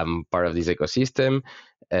I'm part of this ecosystem.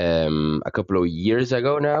 A couple of years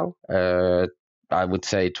ago now, I would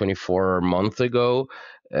say 24 months ago,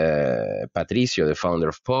 Patricio, the founder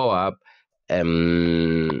of POAP,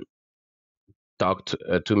 talked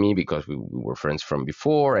to me because we were friends from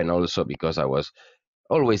before, and also because I was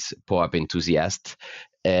always POAP enthusiast.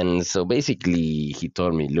 And so basically he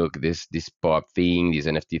told me, look, this POAP thing, this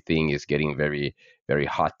NFT thing is getting very, very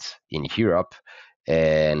hot in Europe.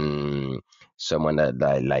 And someone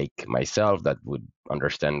that like myself that would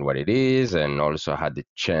understand what it is, and also had the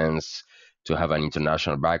chance to have an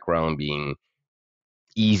international background, being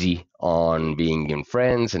easy on being in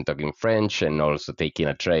France and talking French, and also taking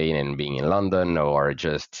a train and being in London, or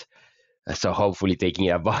just so hopefully taking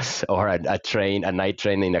a bus or a night train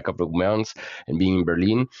in a couple of months and being in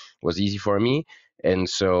Berlin was easy for me. And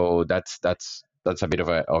so that's a bit of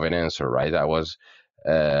an answer, right?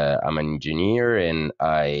 I'm an engineer, and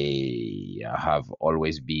I have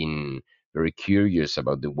always been very curious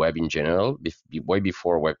about the web in general. Way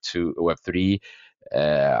before Web 2, Web 3,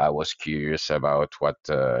 I was curious about what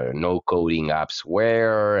no coding apps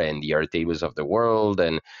were and the Airtables of the world,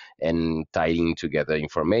 and tying together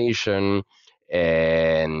information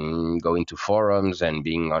and going to forums and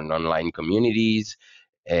being on online communities.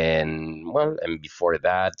 And well, and before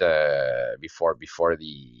that, before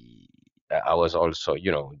the I was also,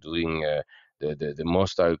 doing the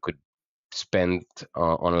most I could spend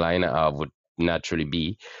online I would naturally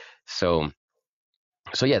be. So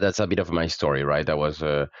yeah, that's a bit of my story, right? I was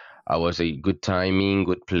a good timing,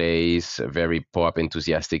 good place, very POAP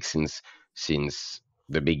enthusiastic since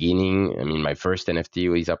the beginning. I mean, my first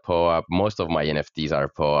NFT is a POAP. Most of my NFTs are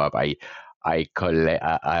POAP. I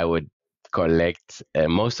would collect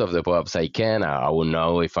most of the POAPs I can. I will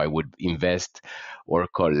know if I would invest or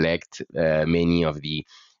collect many of the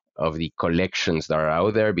collections that are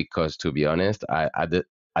out there, because to be honest,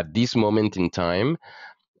 at this moment in time,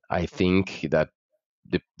 I think that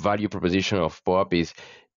the value proposition of POAP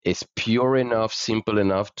is pure enough, simple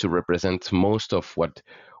enough to represent most of what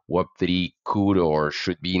Web3 could or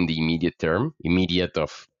should be in the immediate term, immediate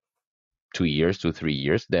of 2 years to 3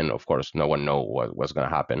 years. Then, of course, no one know what's going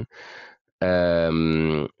to happen.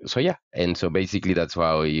 So yeah, and so basically that's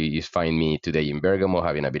why you find me today in Bergamo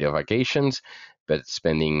having a bit of vacations, but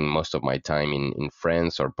spending most of my time in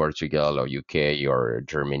France or Portugal or UK or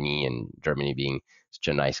Germany, and Germany being such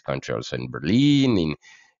a nice country, also in Berlin,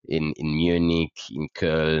 in Munich, in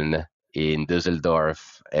Köln, in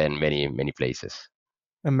Düsseldorf, and many places.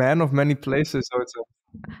 A man of many places. So it's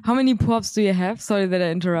How many POAPs do you have? Sorry that I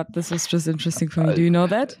interrupt. This was just interesting for me. Do you know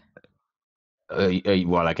that?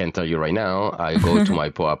 Well, I can tell you right now. I go to my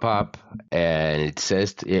POAP app, and it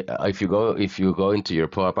says if you go into your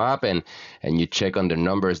POAP app and you check on the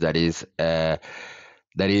numbers, that is I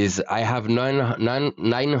have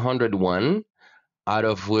 901, out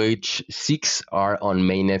of which 6 are on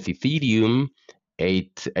mainnet Ethereum,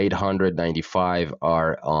 895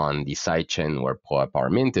 are on the sidechain where POAP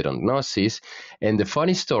are minted on Gnosis. And the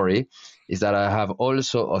funny story is that I have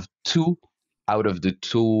also of 2 out of the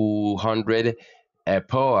 200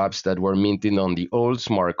 POAPs that were minted on the old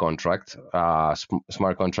smart contract,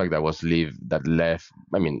 smart contract that was lived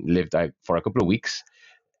for a couple of weeks.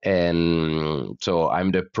 And so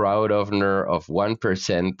I'm the proud owner of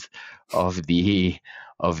 1% of the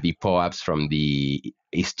POAPs from the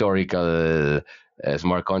historical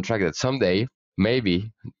smart contract, that someday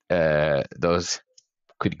maybe those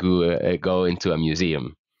could go into a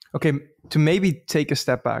museum. okay. To maybe take a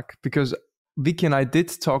step back, because Vicky and I did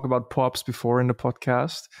talk about POAPs before in the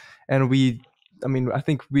podcast, and I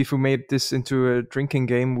think if we made this into a drinking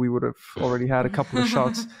game, we would have already had a couple of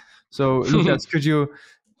shots. So, Lucas, could you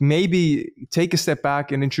maybe take a step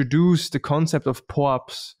back and introduce the concept of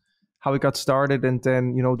POAPs, how it got started, and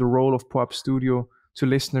then the role of POAP Studio to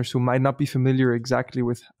listeners who might not be familiar exactly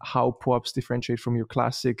with how POAPs differentiate from your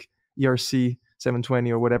classic ERC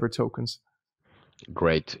 720 or whatever tokens?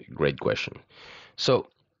 Great question. So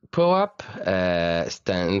POAP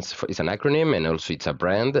is an acronym, and also it's a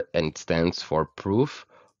brand, and it stands for Proof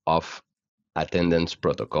of Attendance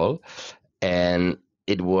Protocol. And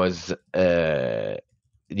it was the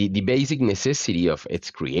basic necessity of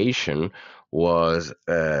its creation was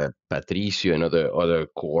Patricio and other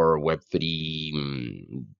core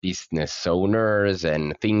Web3 business owners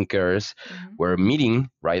and thinkers were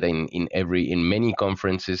meeting, right, in many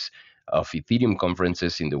conferences of Ethereum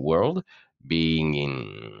conferences in the world, being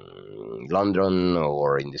in London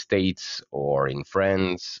or in the States or in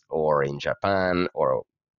France or in Japan or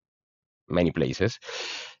many places.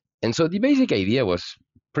 And so the basic idea was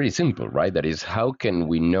pretty simple, right? That is, how can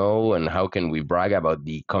we know and how can we brag about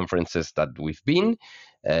the conferences that we've been?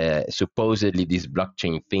 Supposedly, this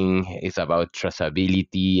blockchain thing is about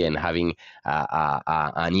traceability and having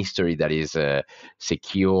an history that is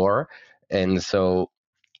secure. And so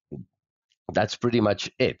that's pretty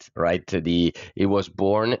much it, right? It was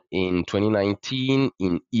born in 2019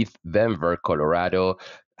 in East Denver, Colorado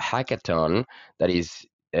hackathon. That is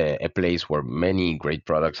a place where many great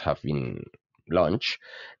products have been launched,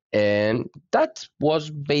 and that was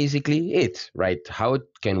basically it, right? How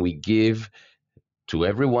can we give to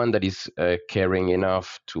everyone that is caring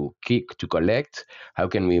enough to collect? How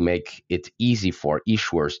can we make it easy for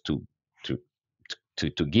issuers to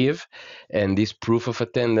give? And this proof of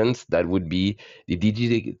attendance, that would be the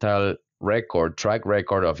digital track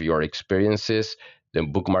record of your experiences, the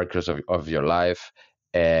bookmarkers of your life,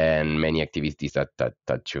 and many activities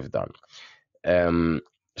that you've done.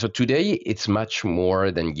 So today it's much more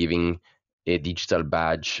than giving a digital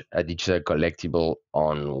badge, a digital collectible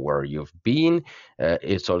on where you've been.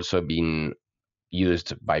 It's also been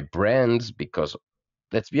used by brands, because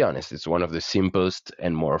let's be honest, it's one of the simplest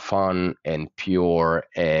and more fun and pure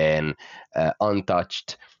and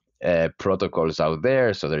untouched protocols out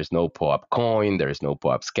there. So there is no POAP coin, there is no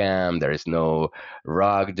POAP scam, there is no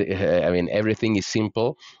rug. I mean, everything is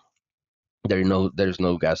simple. There's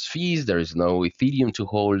no gas fees, there is no Ethereum to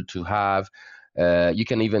hold, to have. You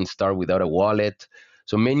can even start without a wallet.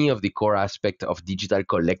 So many of the core aspects of digital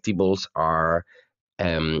collectibles are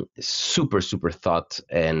super thought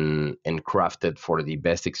and crafted for the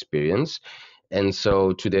best experience. And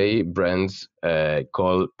so today brands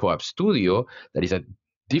call POAP Studio, that is a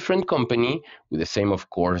different company with the same, of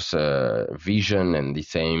course, vision and the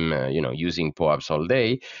same, using POAPs all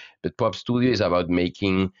day. But POAP Studio is about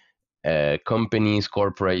making companies,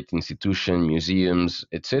 corporate institutions, museums,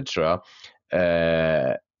 etc.,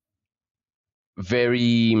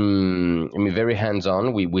 very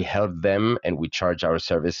hands-on. We help them and we charge our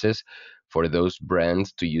services for those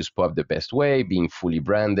brands to use POAP the best way, being fully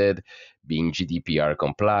branded, being GDPR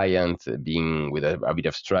compliant, being with a bit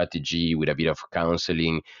of strategy, with a bit of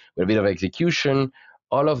counseling, with a bit of execution.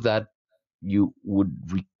 All of that you would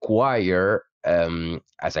require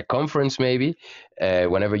as a conference, maybe,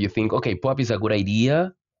 whenever you think, okay, POAP is a good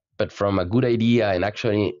idea, but from a good idea and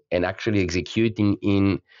actually executing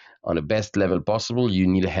in on the best level possible, you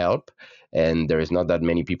need help, and there is not that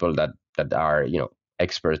many people that are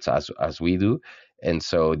experts as we do. And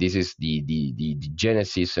so this is the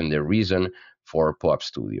genesis and the reason for POAP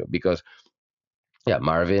Studio. Because yeah,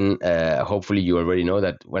 Marvin, hopefully you already know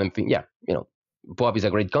that one thing, POAP is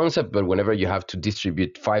a great concept, but whenever you have to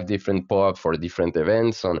distribute 5 different POAP for different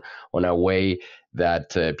events on a way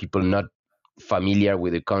that people not familiar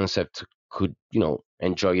with the concept could,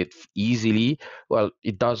 enjoy it easily, well,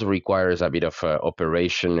 it does requires a bit of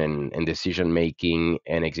operation and decision making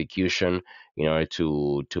and execution in order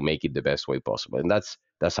to make it the best way possible. And that's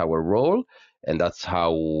our role, and that's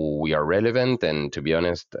how we are relevant. And to be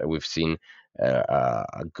honest, we've seen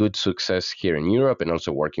a good success here in Europe and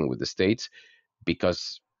also working with the States,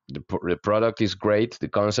 because the product is great, the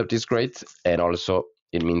concept is great, and also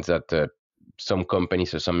it means that some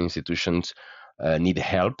companies or some institutions need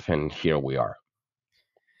help, and here we are.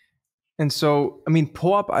 And so, I mean,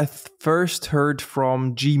 POAP, I first heard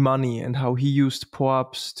from G Money and how he used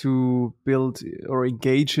POAPs to build or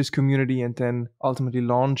engage his community and then ultimately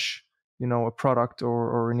launch, a product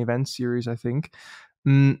or an event series, I think.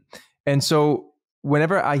 And so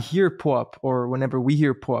whenever I hear POAP or whenever we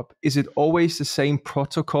hear POAP, is it always the same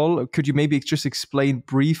protocol? Could you maybe just explain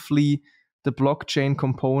briefly the blockchain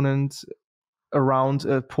component around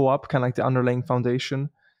POAP, kind of like the underlying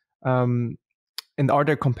foundation? And are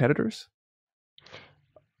there competitors?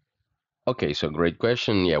 Okay, so great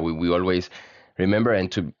question. Yeah, we always remember,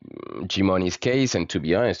 and to Gmoney's case, and to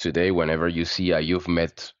be honest, today, whenever you see you've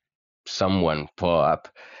met someone POAP,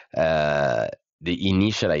 the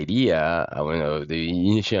initial idea, I don't know,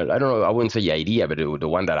 I wouldn't say idea, but the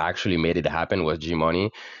one that actually made it happen was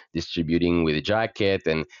Gmoney distributing with a jacket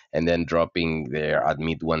and then dropping their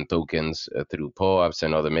admit one tokens through POAPs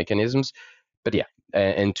and other mechanisms. But yeah,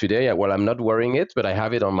 and today, well, I'm not wearing it, but I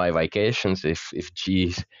have it on my vacations. If G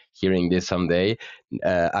is hearing this someday,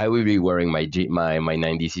 I will be wearing my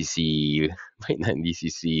 90cc my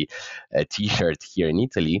 90cc t-shirt here in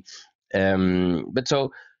Italy. But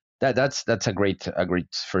so that's a great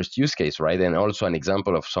first use case, right? And also an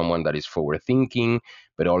example of someone that is forward thinking,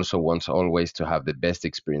 but also wants always to have the best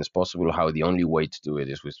experience possible. How the only way to do it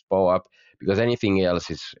is with POAP, because anything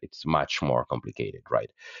else it's much more complicated,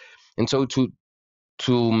 right? And so to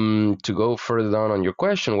go further down on your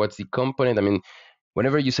question, what's the component? I mean,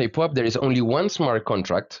 whenever you say POAP, there is only one smart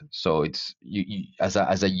contract. So it's you as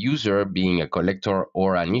a user, being a collector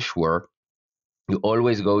or an issuer, you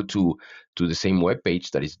always go to the same web page,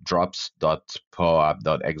 that is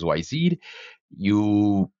drops.poap.xyz.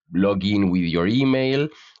 You log in with your email,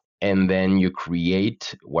 and then you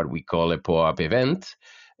create what we call a POAP event.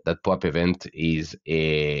 That POAP event is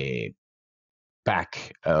a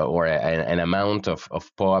pack or an amount of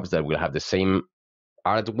POAPs that will have the same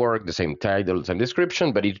artwork, the same title, same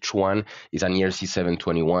description, but each one is an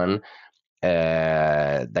ERC-721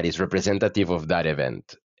 that is representative of that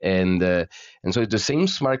event. And so it's the same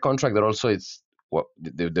smart contract that also it's what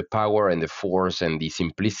the power and the force and the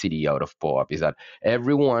simplicity out of POAP is that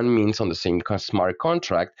everyone means on the same smart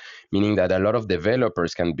contract, meaning that a lot of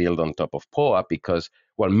developers can build on top of POAP, because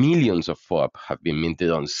millions of POAP have been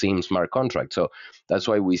minted on same smart contract. So that's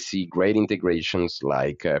why we see great integrations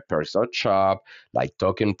like Perks.shop, like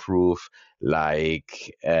Token Proof,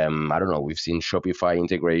 like I don't know, we've seen Shopify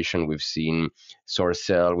integration, we've seen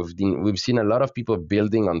Sourcell, we've seen a lot of people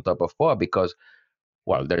building on top of POAP, because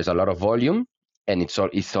there is a lot of volume, and it's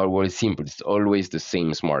always simple. It's always the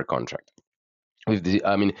same smart contract.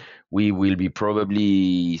 We will be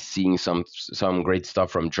probably seeing some great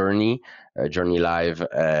stuff from Journey Live.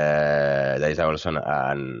 That is also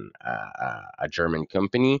a German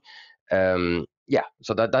company. So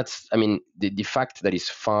that's the fact that it's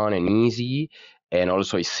fun and easy, and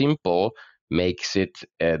also is simple, makes it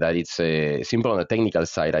that it's simple on the technical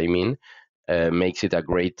side. Makes it a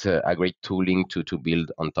great tooling to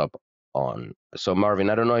build on top on. So Marvin,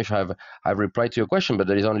 I don't know if I've replied to your question, but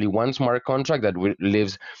there is only one smart contract that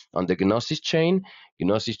lives on the Gnosis chain.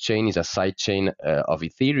 Gnosis chain is a side chain of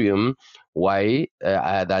Ethereum. Why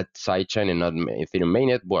that side chain and not Ethereum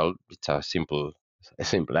mainnet? Well, it's a simple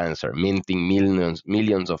answer. Minting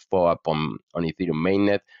millions of POAP on Ethereum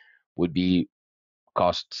mainnet would be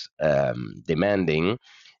cost demanding,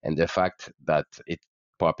 and the fact that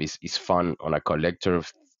POAP is fun on a collector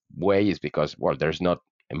way is because, well, there's not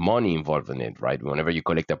money involved in it, right? Whenever you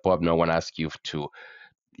collect a POAP, no one asks you to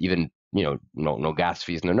even, no gas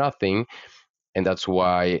fees, no nothing, and that's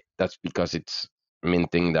because it's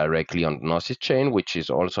minting directly on Gnosis chain, which is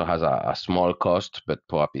also has a small cost, but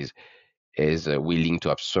POAP is willing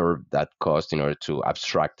to absorb that cost in order to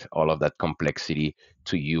abstract all of that complexity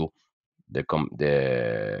to you, the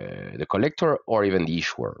collector, or even the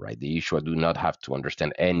issuer, right? The issuer do not have to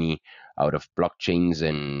understand any out of blockchains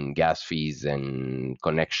and gas fees and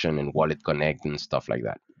connection and wallet connect and stuff like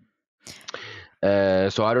that.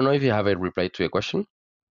 So I don't know if you have a reply to your question.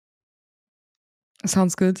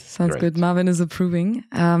 Sounds good. Sounds good. Marvin is approving.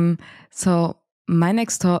 So my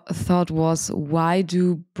next thought was, why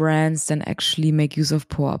do brands then actually make use of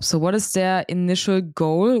POAP? So what is their initial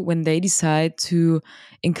goal when they decide to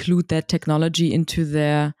include that technology into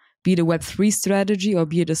their, be it a Web3 strategy or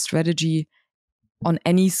be it a strategy on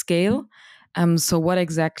any scale? So what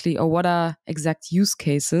are exact use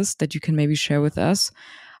cases that you can maybe share with us?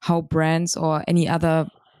 How brands or any other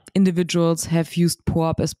individuals have used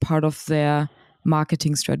POAP as part of their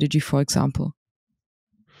marketing strategy, for example?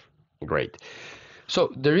 Great.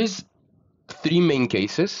 So there is three main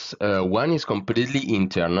cases. One is completely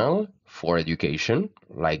internal for education,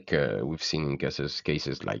 like we've seen in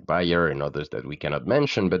cases like Bayer and others that we cannot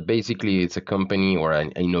mention, but basically it's a company or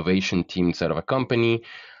an innovation team inside of a company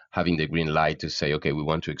having the green light to say, okay, we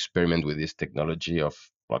want to experiment with this technology of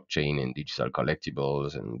blockchain and digital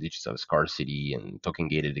collectibles and digital scarcity and token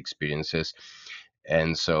gated experiences.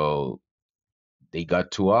 And so they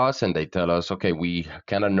got to us and they tell us, okay, we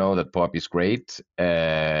kind of know that POAP is great.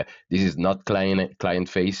 This is not client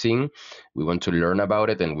facing. We want to learn about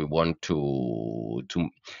it, and we want to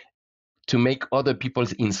make other people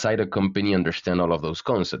inside a company understand all of those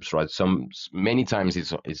concepts, right? Many times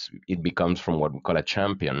it becomes from what we call a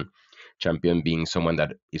champion. Champion being someone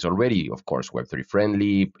that is already, of course, Web3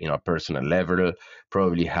 friendly, a personal level,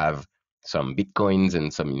 probably have some bitcoins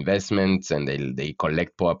and some investments, and they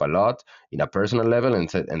collect POAP a lot in a personal level, and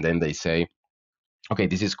then they say, okay,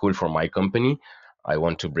 this is cool for my company, I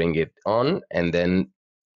want to bring it on. And then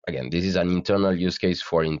again, this is an internal use case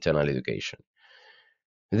for internal education.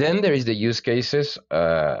 Then there is the use cases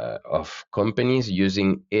of companies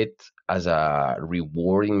using it as a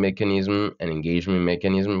rewarding mechanism and engagement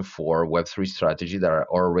mechanism for Web3 strategy that are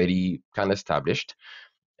already kind of established.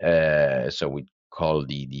 So we call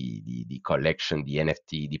the collection, the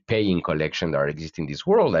NFT, the paying collection that are existing in this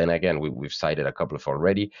world. And again, we've cited a couple of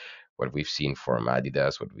already. What we've seen from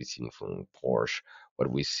Adidas, what we've seen from Porsche, what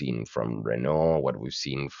we've seen from Renault, what we've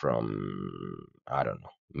seen from, I don't know,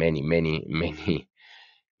 many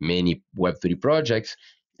Web3 projects.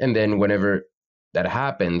 And then whenever that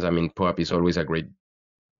happens, POAP is always a great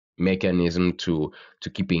mechanism to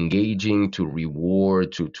keep engaging, to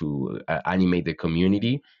reward, to animate the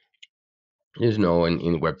community. In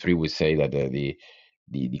Web3 we say that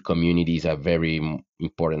the community is a very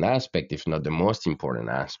important aspect, if not the most important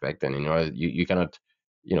aspect. And you cannot,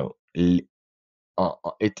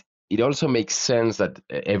 it also makes sense that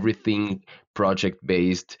everything project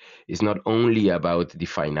based is not only about the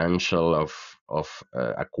financial of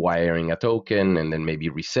acquiring a token and then maybe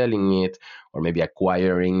reselling it, or maybe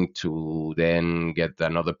acquiring to then get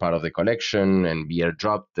another part of the collection and be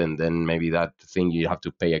airdropped, and then maybe that thing you have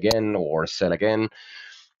to pay again or sell again.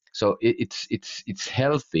 So it's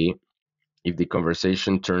healthy if the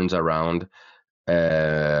conversation turns around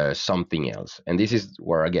something else. And this is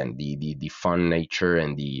where, again, the fun nature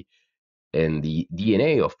and the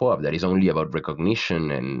DNA of POAP, that is only about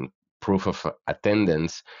recognition and proof of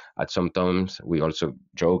attendance. At sometimes we also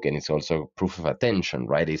joke, and it's also proof of attention,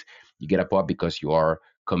 right? Is you get a POAP because you are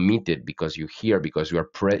committed, because you're here, because you're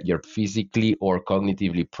physically or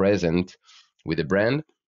cognitively present with the brand.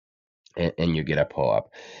 and you get a POAP.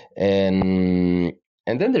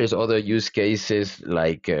 And then there's other use cases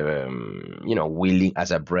like willing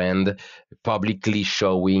as a brand publicly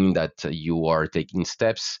showing that you are taking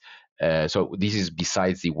steps. So this is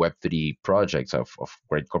besides the Web3 projects of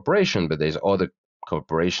great corporation, but there's other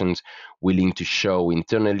corporations willing to show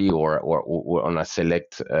internally or on a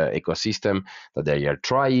select ecosystem that they are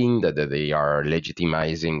trying, that they are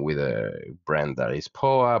legitimizing with a brand that is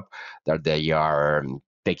POAP, that they are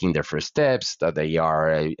taking their first steps, that they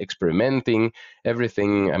are experimenting,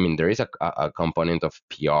 everything. I mean, there is a component of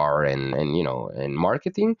PR and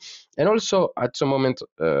marketing, and also at some moment,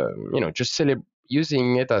 just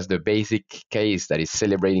using it as the basic case that is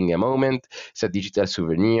celebrating a moment. It's a digital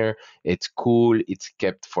souvenir. It's cool. It's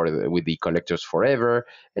kept with the collectors forever,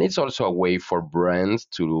 and it's also a way for brands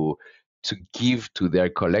to give to their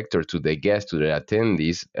collector, to the guests, to their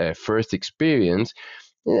attendees, a first experience.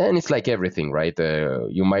 And it's like everything, right?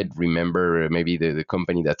 You might remember maybe the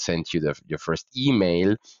company that sent you your first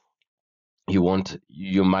email.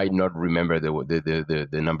 You might not remember the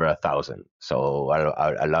number 1,000. So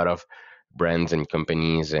a lot of brands and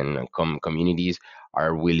companies and communities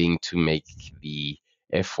are willing to make the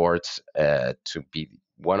efforts to be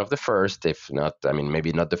one of the first, if not, I mean,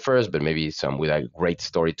 maybe not the first, but maybe some with a great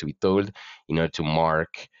story to be told, in order to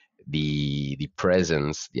mark the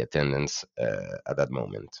presence, the attendance at that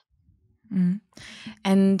moment.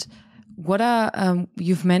 And what are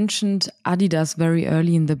you've mentioned Adidas very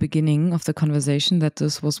early in the beginning of the conversation, that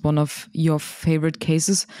this was one of your favorite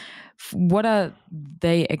cases. What are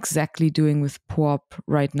they exactly doing with POAP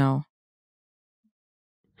right now?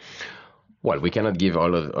 Well, we cannot give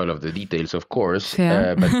all of the details, of course,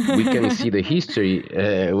 but we can see the history.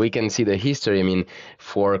 I mean,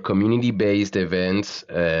 for community-based events,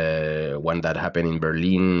 one that happened in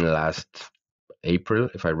Berlin last April,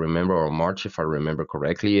 if I remember, or March, if I remember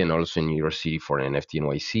correctly, and also in New York City for NFT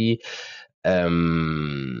NYC.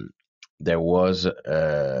 There was,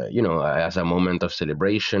 as a moment of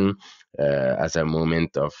celebration, as a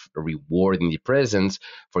moment of rewarding the presence.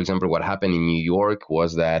 For example, what happened in New York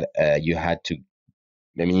was that you had to,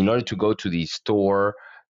 I mean, in order to go to the store,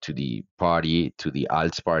 to the party, to the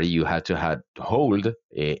Alts party, you had to hold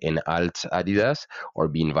an Alt Adidas or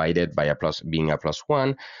be invited by being a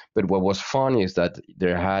 +1. But what was fun is that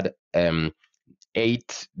there had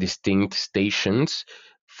 8 distinct stations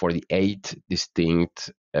for the 8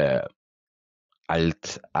 distinct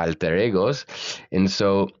alter egos. And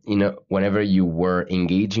so, whenever you were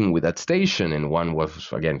engaging with that station, and one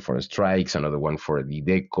was again for the strikes, another one for the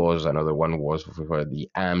decos, another one was for the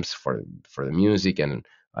amps, for the music, and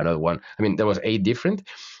another one, I mean, there was 8 different.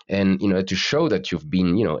 And to show that you've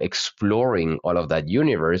been exploring all of that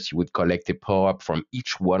universe, you would collect a POAP from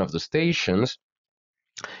each one of the stations.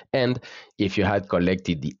 And if you had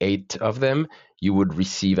collected the 8 of them, you would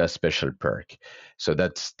receive a special perk. So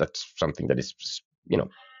that's something that is,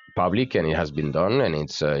 public, and it has been done, and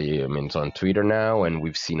it's it's on Twitter now, and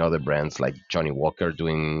we've seen other brands like Johnny Walker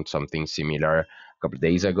doing something similar a couple of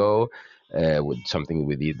days ago, with something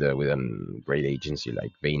we did with a great agency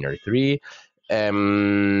like Vayner3.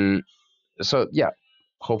 So yeah,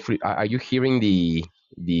 hopefully, are you hearing the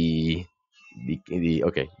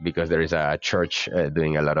okay, because there is a church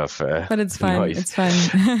doing a lot of but it's fine noise. It's fine.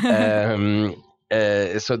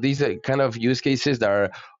 So these are kind of use cases that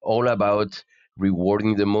are all about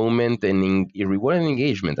rewarding the moment and rewarding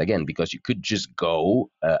engagement, again, because you could just go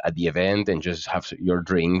at the event and just have your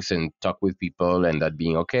drinks and talk with people and that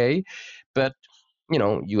being okay, but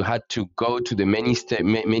you had to go to the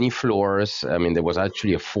many floors. I mean, there was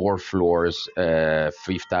actually a 4 floors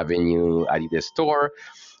Fifth Avenue Adidas store,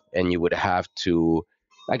 and you would have to,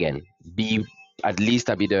 again, be at least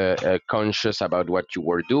a bit conscious about what you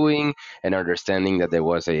were doing, and understanding that there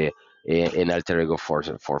was an alter ego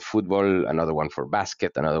for football, another one for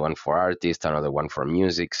basket, another one for artists, another one for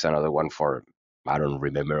music, another one for, I don't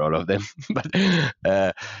remember all of them, but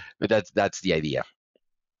that's the idea.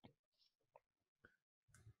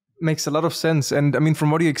 Makes a lot of sense. And I mean, from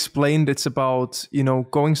what you explained, it's about,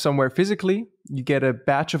 going somewhere physically, you get a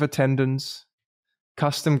badge of attendance,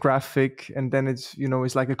 custom graphic, and then it's,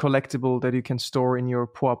 it's like a collectible that you can store in your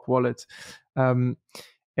POAP wallet.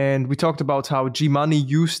 And we talked about how G-Money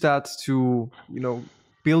used that to,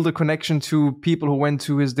 build a connection to people who went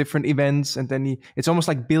to his different events. And then it's almost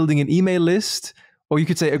like building an email list, or you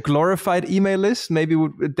could say a glorified email list, maybe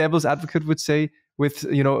what devil's advocate would say, with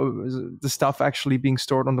the stuff actually being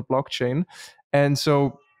stored on the blockchain. And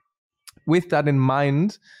so with that in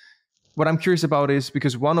mind, what I'm curious about is,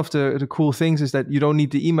 because one of the cool things is that you don't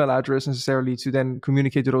need the email address necessarily to then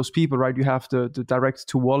communicate to those people, right? You have the direct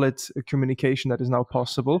to wallet communication that is now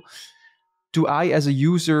possible. do I as a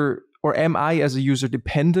user, or am I as a user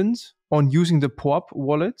dependent on using the POAP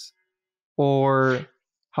wallet, or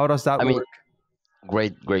how does that work?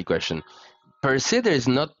 Great question. Per se, there's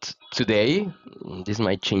not today. This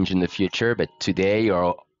might change in the future, but today,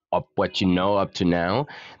 or up what you know up to now,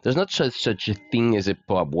 there's not such a thing as a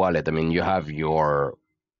POAP wallet. I mean, you have your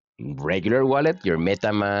regular wallet, your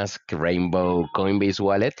MetaMask, Rainbow, Coinbase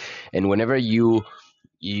wallet, and whenever you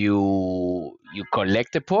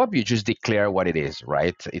collect a POAP, you just declare what it is,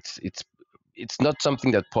 right? It's not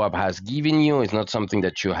something that POAP has given you. It's not something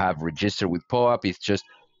that you have registered with POAP. It's just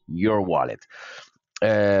your wallet.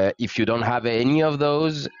 If you don't have any of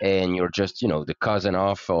those and you're just the cousin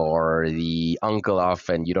off or the uncle off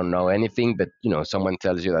and you don't know anything, but someone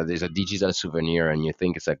tells you that there's a digital souvenir and you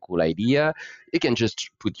think it's a cool idea, you can just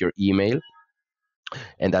put your email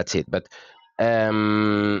and that's it. But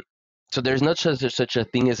so there's not such a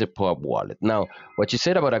thing as a POAP wallet. Now, what you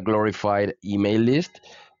said about a glorified email list,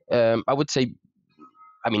 I would say,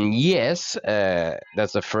 I mean, yes,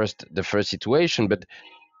 that's the first situation, but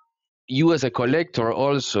you as a collector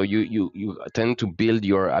also you tend to build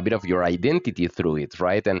a bit of your identity through it,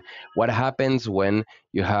 right? And what happens when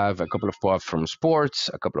you have a couple of POAPs from sports,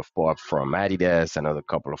 a couple of POAPs from Adidas, another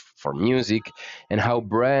couple of from music, and how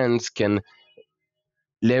brands can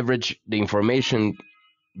leverage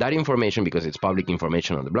that information because it's public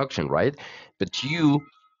information on the blockchain, right? But you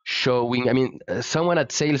showing, I mean, someone at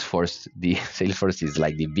Salesforce, the Salesforce is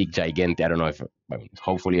like the big gigantic, I don't know if, I mean,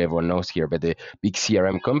 hopefully everyone knows here, but the big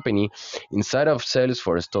CRM company inside of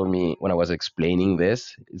Salesforce told me when I was explaining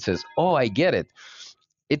this, it says, oh, I get it.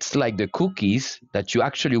 It's like the cookies that you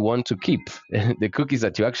actually want to keep, the cookies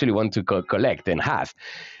that you actually want to collect and have.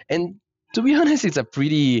 And to be honest, it's a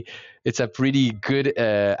pretty good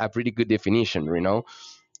definition.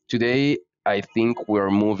 Today, I think we're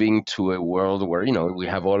moving to a world where we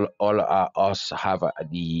have all us have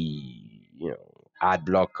the ad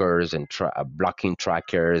blockers and blocking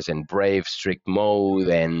trackers and Brave strict mode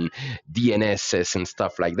and DNSs and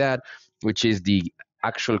stuff like that, which is the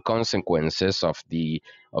actual consequences of the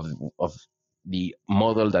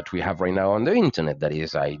model that we have right now on the internet. That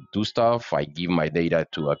is, I do stuff, I give my data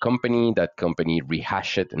to a company, that company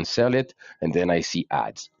rehash it and sell it, and then I see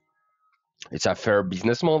ads. It's a fair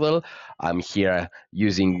business model. I'm here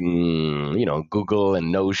using Google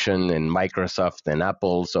and Notion and Microsoft and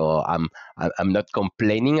Apple, so I'm not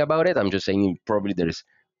complaining about it. I'm just saying probably there's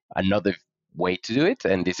another way to do it,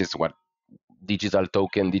 and this is what digital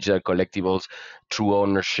collectibles, true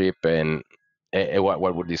ownership, and what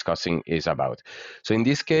we're discussing is about. So in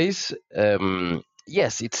this case,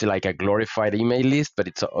 yes, it's like a glorified email list, but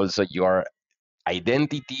it's also your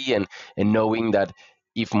identity and knowing that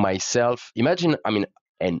if myself imagine, I mean,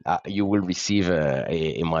 and you will receive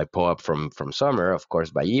my POAP from Summer, of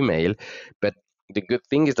course, by email, but the good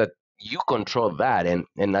thing is that you control that,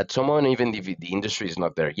 and at some point, even if the industry is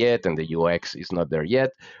not there yet and the UX is not there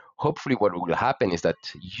yet, hopefully what will happen is that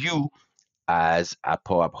you as a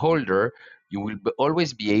POAP holder, you will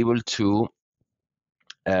always be able to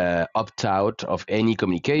opt out of any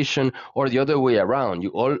communication, or the other way around.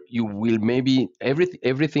 You will maybe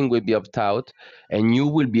everything will be opt out, and you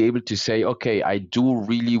will be able to say, okay, I do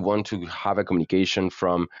really want to have a communication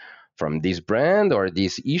from this brand or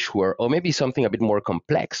this issuer, or maybe something a bit more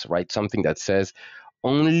complex, right? Something that says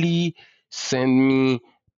only send me.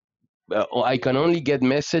 I can only get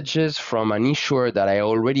messages from an issuer that I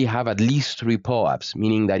already have at least 3 POAPs,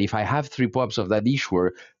 meaning that if I have 3 POAPs of that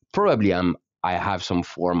issuer, probably I have some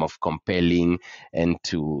form of compelling and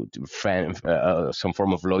some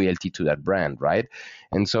form of loyalty to that brand, right?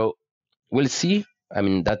 And so we'll see. I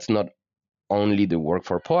mean, that's not only the work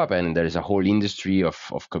for POAP, and there's a whole industry of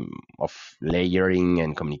layering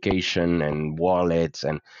and communication and wallets,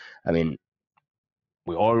 and I mean,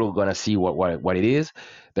 we're all gonna see what it is,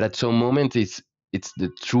 but at some moment it's the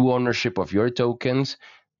true ownership of your tokens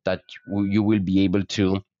that you will be able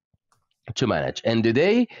to manage. And the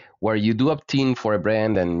day where you do opt in for a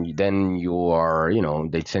brand and then you are,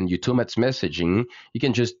 they send you too much messaging, you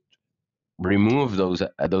can just remove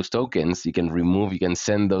those tokens. You can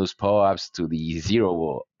send those POAPs to the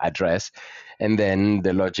 0 address, and then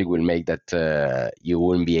the logic will make that you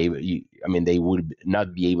won't be able. They would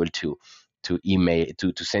not be able to email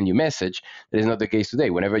to send you message. That is not the case today.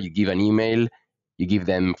 Whenever you give an email, you give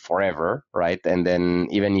them forever, right? And then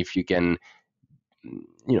even if you can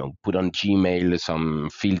put on Gmail some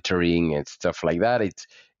filtering and stuff like that,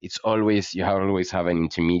 it's always, you always have an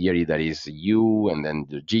intermediary that is you, and then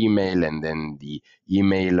the Gmail, and then the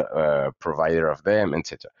email provider of them,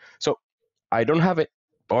 etc. So I don't have a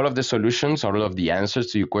all of the solutions, all of the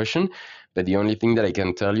answers to your question. But the only thing that I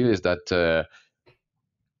can tell you is that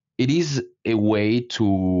it is a way to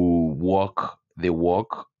walk the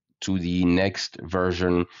walk to the next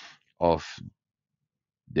version of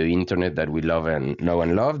the internet that we love and know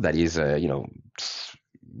and love. That is,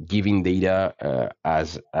 giving data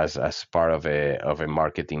as part of a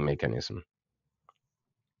marketing mechanism.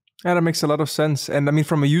 Yeah, that makes a lot of sense. And I mean,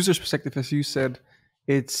 from a user's perspective, as you said,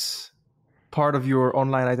 it's part of your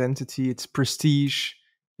online identity. It's prestige.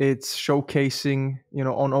 It's showcasing,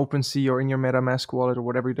 on OpenSea or in your MetaMask wallet or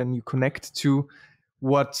whatever. Then you connect to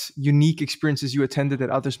what unique experiences you attended that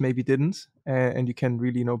others maybe didn't, and you can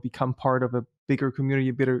really, become part of a bigger community,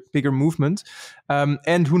 a bigger movement.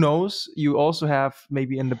 And who knows, you also have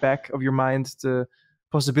maybe in the back of your mind the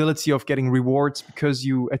possibility of getting rewards because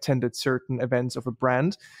you attended certain events of a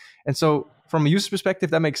brand. And so from a user perspective,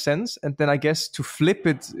 that makes sense. And then I guess to flip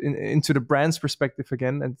it into the brand's perspective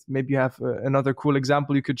again, and maybe you have another cool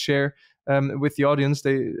example you could share with the audience.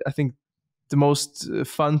 I think the most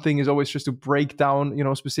fun thing is always just to break down,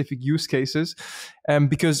 specific use cases,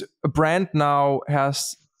 because a brand now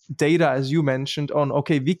has data, as you mentioned, on,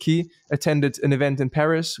 okay, Vicky attended an event in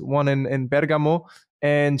Paris, one in Bergamo,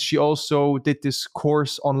 and she also did this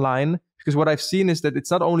course online. Because what I've seen is that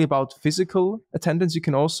it's not only about physical attendance, you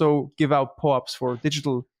can also give out POAPs for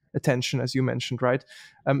digital attention, as you mentioned, right?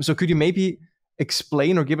 So could you maybe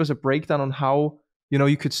explain or give us a breakdown on how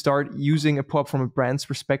you could start using a POAP from a brand's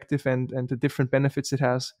perspective and the different benefits it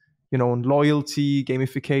has, on loyalty,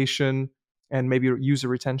 gamification, and maybe user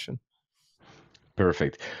retention?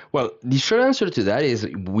 Perfect. Well, the short answer to that is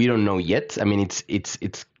we don't know yet. I mean,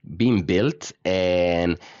 it's being built,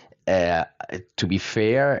 and to be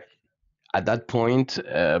fair, at that point,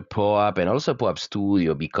 POAP and also POAP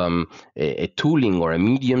Studio become a tooling or a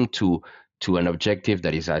medium to an objective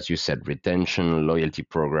that is, as you said, retention, loyalty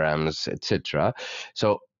programs, etc.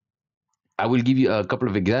 So I will give you a couple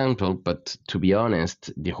of examples, but to be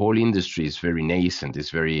honest, the whole industry is very nascent, it's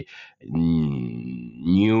very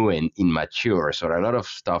new and immature. So a lot of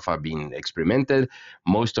stuff are being experimented.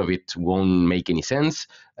 Most of it won't make any sense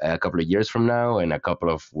a couple of years from now, and a couple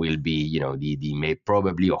of will be, the may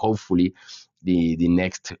probably or hopefully the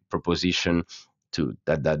next proposition to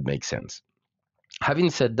that makes sense. Having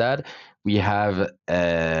said that, we have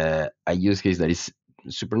a use case that is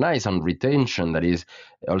super nice on retention, that is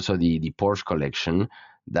also the Porsche collection,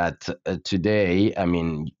 that today, I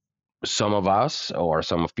mean, some of us or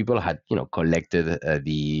some of people had collected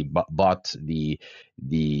bought the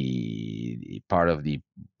part of the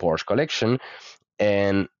Porsche collection,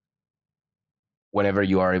 and whenever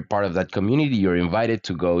you are a part of that community, you're invited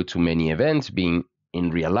to go to many events, being in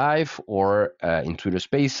real life or in Twitter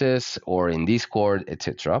Spaces or in Discord,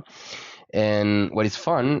 etc. And what is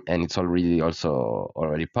fun, and it's already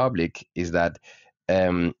public, is that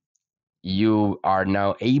you are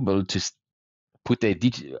now able to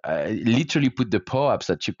literally put the POAPs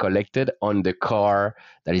that you collected on the car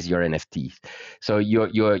that is your NFT. So your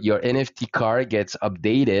NFT car gets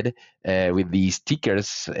updated with the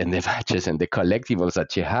stickers and the badges and the collectibles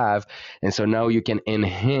that you have, and so now you can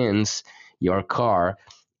enhance your car,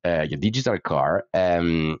 your digital car,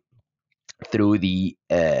 through the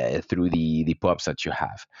POAPs that you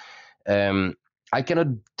have. I cannot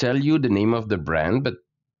tell you the name of the brand, but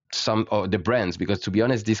some of the brands, because to be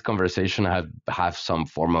honest, this conversation have some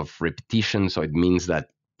form of repetition, so it means that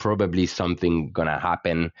probably something gonna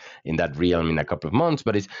happen in that realm in a couple of months.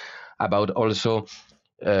 But it's about also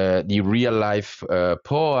the real life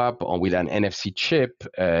POAP with an NFC chip.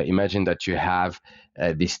 Imagine that you have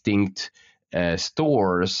distinct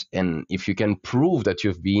stores, and if you can prove that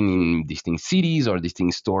you've been in distinct cities or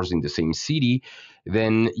distinct stores in the same city,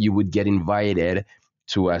 then you would get invited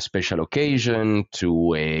to a special occasion,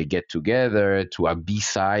 to a get together, to a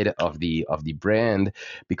B-side of the brand,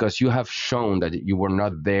 because you have shown that you were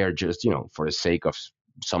not there just for the sake of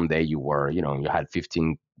someday you were you had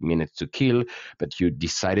 15 minutes to kill, but you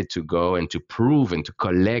decided to go and to prove and to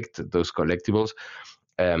collect those collectibles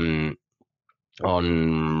on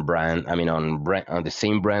the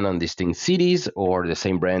same brand on distinct cities, or the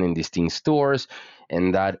same brand in distinct stores,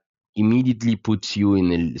 and that immediately puts you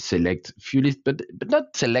in a select few list, but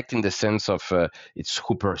not select in the sense of it's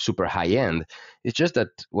super high end. It's just that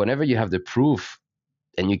whenever you have the proof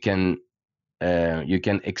and you can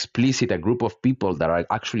explicit a group of people that are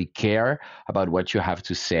actually care about what you have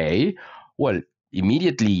to say, well,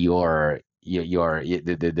 immediately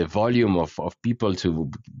the volume of people to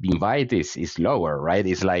be invited is lower, right?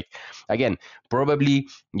 It's like, again, probably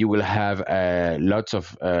you will have lots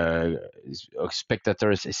of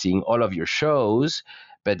spectators seeing all of your shows,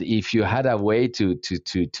 But if you had a way to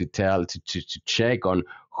check on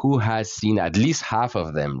who has seen at least half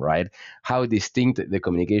of them, right? How distinct the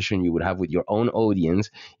communication you would have with your own audience,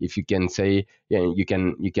 if you can say, you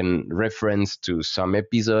can reference to some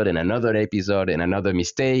episode and another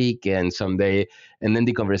mistake and someday, and then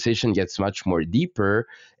the conversation gets much more deeper,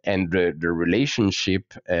 and the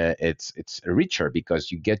relationship it's richer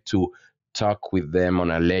because you get to talk with them on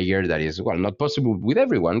a layer that is, well, not possible with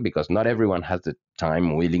everyone, because not everyone has the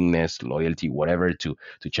time, willingness, loyalty, whatever, to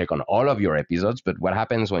check on all of your episodes. But what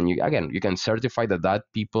happens when you can certify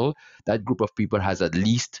that group of people has at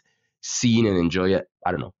least seen and enjoyed it,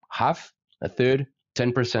 I don't know, half, a third,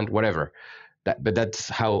 10%, whatever. But that's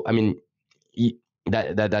how, I mean,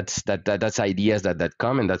 that's ideas that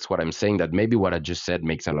come, and that's what I'm saying, that maybe what I just said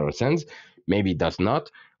makes a lot of sense, maybe it does not,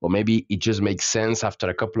 or maybe it just makes sense after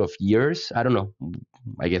a couple of years. I don't know.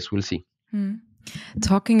 I guess we'll see.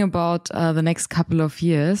 Talking about the next couple of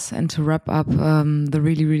years, and to wrap up the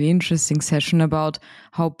really, really interesting session about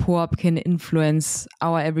how POAP can influence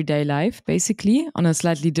our everyday life, basically on a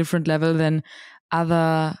slightly different level than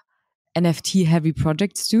other NFT heavy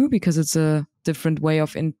projects do, because it's a different way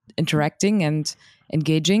of interacting and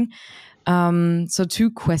engaging. So 2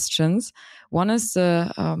 questions. One is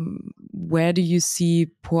where do you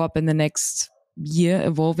see POAP in the next year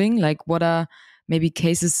evolving? Like, what are maybe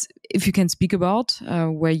cases, if you can speak about,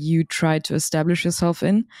 where you try to establish yourself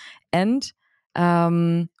in? And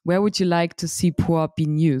where would you like to see POAP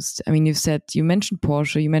being used? I mean, you mentioned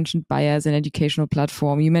Porsche, you mentioned Bayer as an educational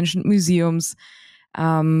platform, you mentioned museums,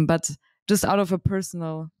 but just out of a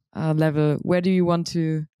personal level, where do you want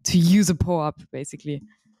to use a POAP, basically?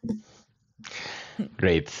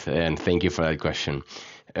 Great, and thank you for that question.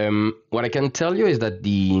 What I can tell you is that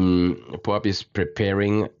the POAP is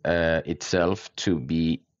preparing itself to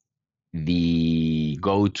be the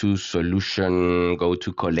go-to solution,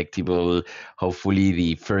 go-to collectible, hopefully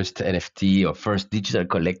the first NFT or first digital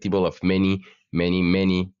collectible of many, many,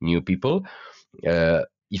 many new people.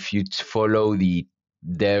 If you follow the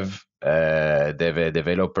developer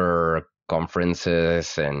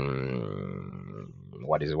conferences and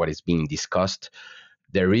what is being discussed,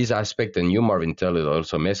 there is aspect, and you, Marvin, tell it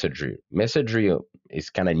also, messagery. Messagery is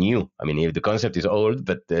kind of new. I mean, if the concept is old,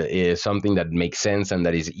 but is something that makes sense and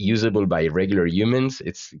that is usable by regular humans,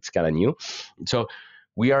 it's kind of new. So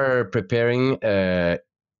we are preparing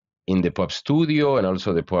in the POAP studio and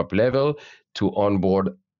also the POAP level to onboard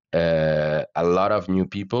a lot of new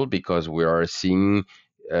people, because we are seeing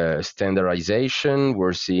standardization.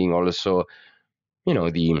 We're seeing also,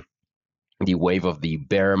 the wave of the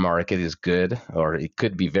bear market is good, or it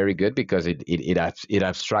could be very good, because it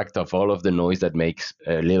abstracts of all of the noise that makes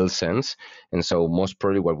little sense. And so most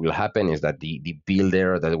probably what will happen is that the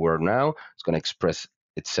builder that we're now is going to express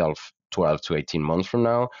itself 12 to 18 months from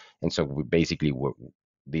now. And so the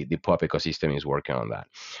POAP ecosystem is working on that.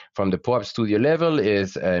 From the POAP studio level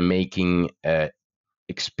is making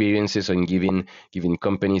experiences and giving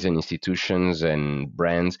companies and institutions and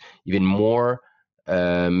brands even more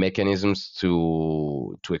mechanisms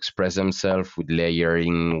to express themselves, with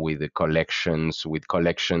layering, with the collections, with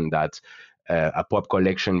collection that a POAP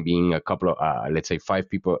collection being a couple of let's say 5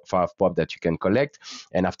 POAP that you can collect,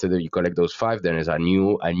 and after you collect those 5, then there's a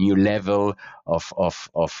new level of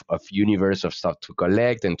universe of stuff to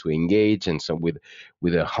collect and to engage. And so with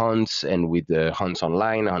the hunts, and with the hunts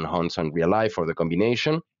online and hunts on real life, or the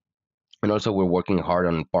combination. And also we're working hard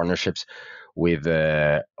on partnerships with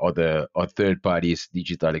other third parties,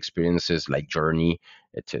 digital experiences like Journey,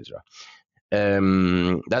 etc.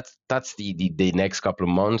 That's the next couple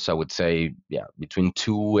of months. I would say, between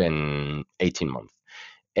 2 and 18 months.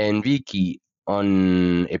 And Vicky,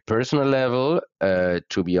 on a personal level,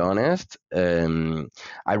 to be honest,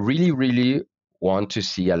 I really, really want to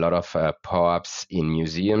see a lot of POAPs in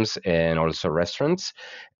museums and also restaurants.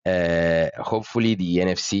 Hopefully the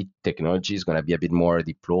NFC technology is going to be a bit more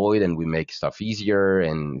deployed, and we make stuff easier,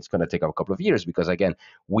 and it's going to take a couple of years, because again,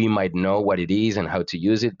 we might know what it is and how to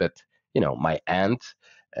use it, but my aunt,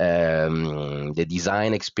 the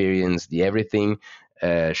design experience, the everything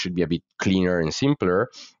should be a bit cleaner and simpler.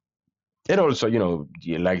 And also,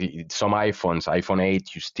 like some iPhone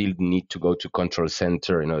 8, you still need to go to control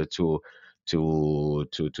center in order to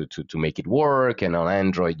make it work. And on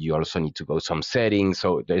Android, you also need to go some settings.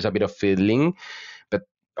 So there's a bit of fiddling, but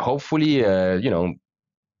hopefully,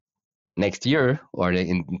 next year or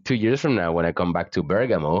in 2 years from now, when I come back to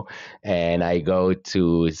Bergamo and I go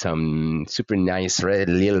to some super nice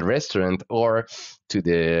little restaurant, or to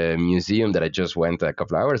the museum that I just went a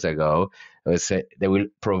couple hours ago, they will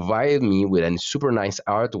provide me with a super nice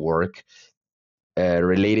artwork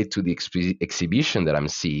related to the exhibition that I'm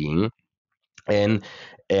seeing, and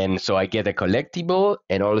so I get a collectible,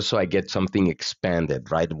 and also I get something expanded,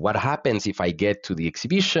 right? What happens if I get to the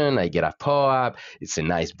exhibition? I get a POAP. It's a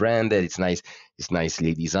nice branded. It's nice. It's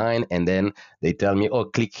nicely designed, and then they tell me, "Oh,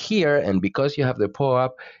 click here," and because you have the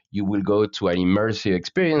POAP, you will go to an immersive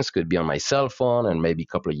experience. Could be on my cell phone, and maybe a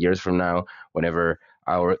couple of years from now, whenever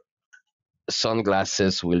our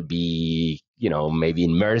sunglasses will be, maybe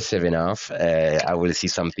immersive enough, I will see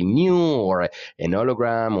something new, or an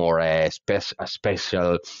hologram, or a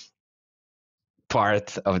special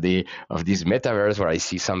part of this metaverse where I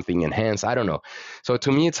see something enhanced. I don't know. So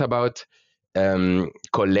to me, it's about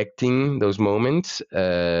collecting those moments.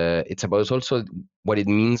 It's about also what it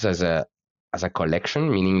means as a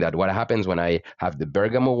collection, meaning that what happens when I have the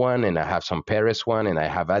Bergamo one, and I have some Paris one, and I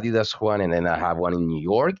have Adidas one, and then I have one in New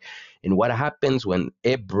York, and what happens when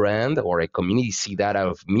a brand or a community see that out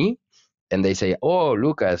of me, and they say, "Oh,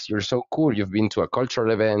 Lucas, you're so cool. You've been to a cultural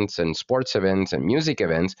events and sports events and music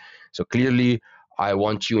events. So clearly I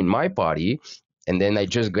want you in my party." And then I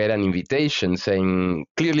just get an invitation saying,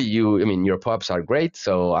 "Clearly your pops are great.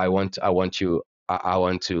 So I want you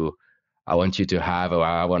to have, or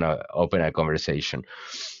I want to open a conversation."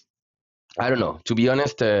 I don't know. To be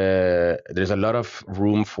honest, there's a lot of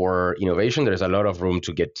room for innovation. There's a lot of room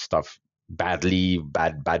to get stuff bad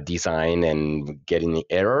design and getting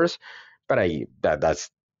errors. But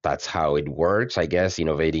that's how it works. I guess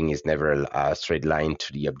innovating is never a straight line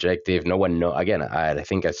to the objective. No one know. Again, I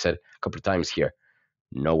think I said a couple of times here.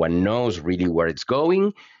 No one knows really where it's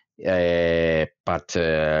going. But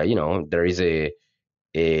there is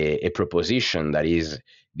a proposition that is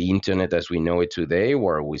the internet as we know it today,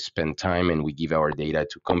 where we spend time and we give our data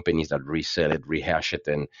to companies that resell it, rehash it,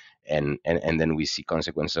 and then we see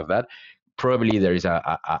consequences of that. Probably there is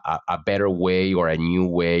a better way, or a new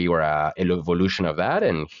way, or an evolution of that,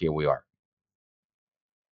 and here we are.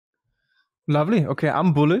 Lovely. Okay,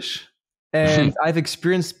 I'm bullish. And I've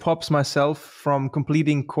experienced POPs myself from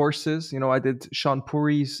completing courses. I did Sean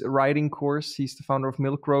Puri's writing course. He's the founder of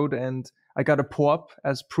Milk Road. And I got a POAP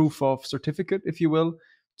as proof of certificate, if you will,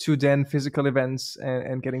 to then physical events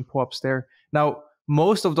and getting POAPs there. Now,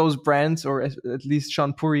 most of those brands, or at least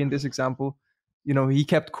Sean Puri in this example, he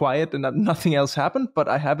kept quiet and nothing else happened. But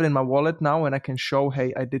I have it in my wallet now, and I can show,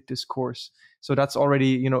 hey, I did this course. So that's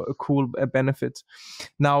already, a cool benefit.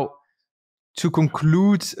 Now, to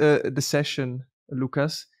conclude the session,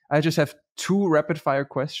 Lucas, I just have 2 rapid fire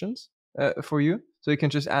questions for you. So you can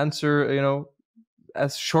just answer,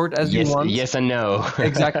 as short as you want. Yes and no.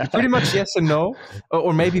 Exactly. Pretty much yes and no.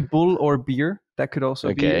 Or maybe bull or beer. That could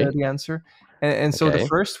also be the answer. And so the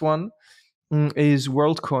first one is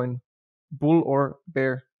Worldcoin. Bull or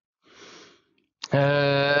bear?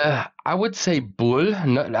 I would say bull,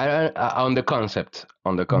 on the concept,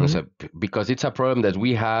 because it's a problem that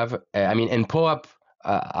we have. And POAP,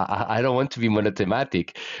 I don't want to be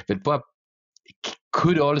monothematic, but POAP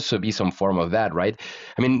could also be some form of that, right?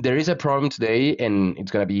 There is a problem today, and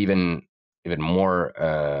it's going to be even more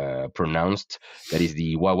pronounced. That is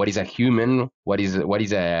what is a human? What is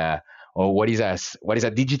a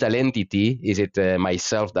digital entity? Is it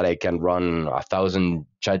myself that I can run 1,000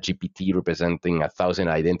 ChatGPT representing 1,000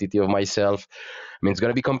 identity of myself? It's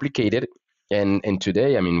going to be complicated. And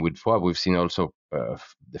today, with POAP, we've seen also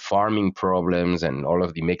the farming problems and all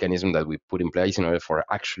of the mechanism that we put in place in order for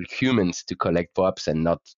actual humans to collect POAPs and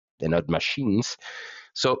not machines.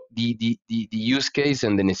 So the use case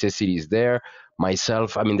and the necessity is there.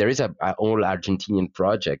 Myself, there is an old Argentinian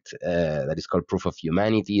project that is called Proof of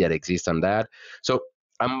Humanity that exists on that. So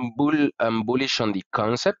I'm bullish on the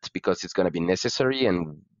concept because it's going to be necessary,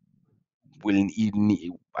 and will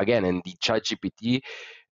again, in the ChatGPT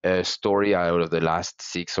story out of the last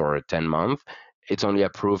 6 or 10 months, it's only a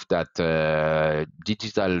proof that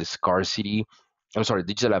digital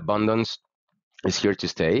abundance is here to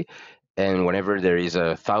stay. And whenever there is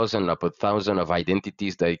 1,000 upon 1,000 of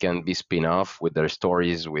identities that can be spin off with their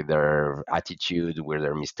stories, with their attitude, with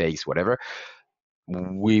their mistakes, whatever,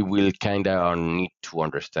 we will kind of need to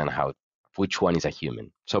understand which one is a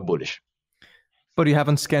human. So bullish. But you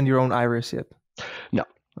haven't scanned your own iris yet? No.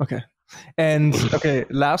 Okay. And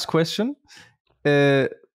last question.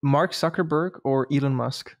 Mark Zuckerberg or Elon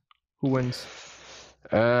Musk? Who wins?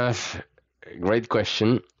 Great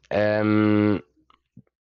question.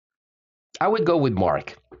 I would go with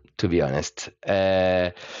Mark, to be honest.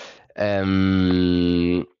 The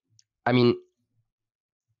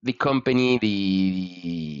company,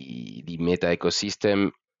 the Meta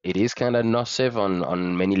ecosystem, it is kind of nocive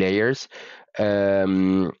on many layers.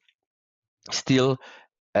 Still,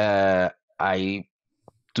 I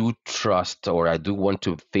do trust, or I do want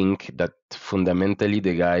to think that fundamentally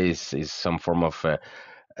the guy is some form of,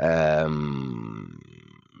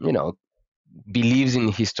 believes in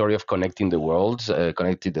his story of connecting the worlds,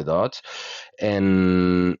 connecting the dots,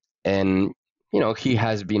 and he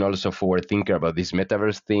has been also forward thinker about this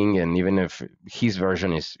metaverse thing, and even if his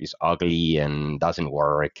version is ugly and doesn't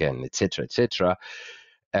work and etc.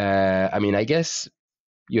 I guess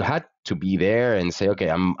you had to be there and say, okay,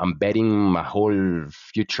 I'm betting my whole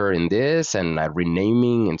future in this, and I'm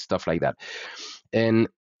renaming and stuff like that. And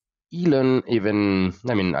Elon, even,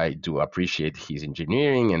 I do appreciate his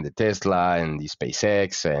engineering and the Tesla and the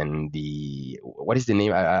SpaceX and what is the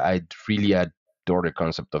name? I really adore the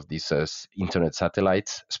concept of these internet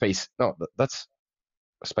satellites. That's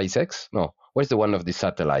SpaceX? No, what's the one of the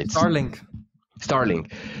satellites? Starlink.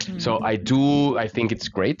 So I think it's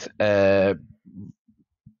great.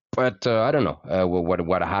 But I don't know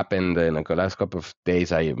what happened in the last couple of days.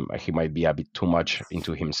 He might be a bit too much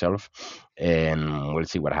into himself, and we'll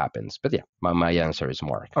see what happens. But yeah, my answer is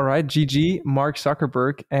Mark. All right, GG, Mark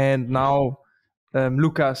Zuckerberg. And now,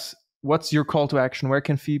 Lucas, what's your call to action? Where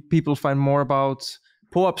can people find more about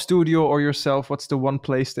POAP Studio or yourself? What's the one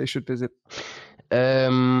place they should visit? We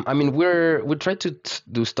try to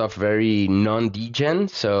do stuff very non-degen,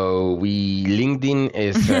 so LinkedIn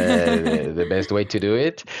is the best way to do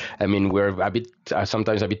it. We're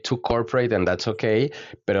sometimes a bit too corporate, and that's okay.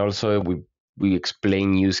 But also we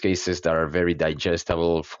explain use cases that are very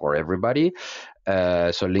digestible for everybody.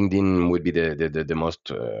 So LinkedIn would be the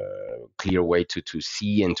most clear way to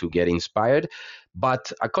see and to get inspired.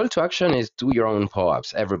 But a call to action is do your own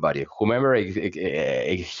POAPs. Everybody, whomever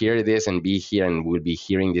hear this and be here and will be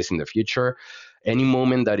hearing this in the future, any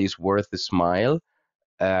moment that is worth a smile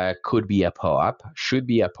could be a POAP, should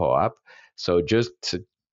be a POAP. So just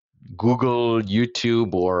Google,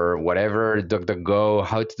 YouTube, or whatever, DuckDuckGo,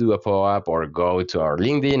 how to do a POAP, or go to our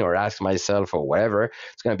LinkedIn or ask myself or whatever.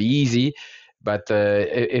 It's going to be easy. But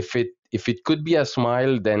if it could be a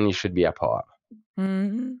smile, then it should be a POAP.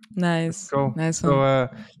 Nice. Cool. Nice one. So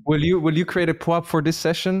will you create a POAP for this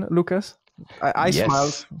session, Lucas? I Yes.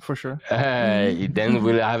 smiled for sure. Then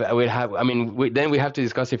we have to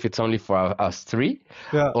discuss if it's only for us three,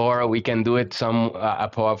 or we can do it a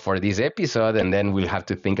POAP for this episode, and then we'll have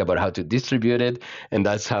to think about how to distribute it, and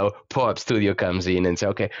that's how POAP Studio comes in and say,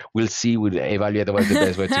 okay, we'll evaluate what's the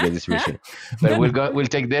best way to get distribution. But we'll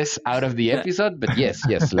take this out of the episode. But yes,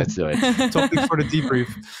 let's do it. Topic for the debrief.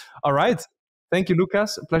 All right. Thank you,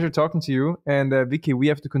 Lucas. Pleasure talking to you. And Vicky, we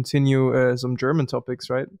have to continue some German topics,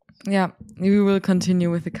 right? Yeah, we will continue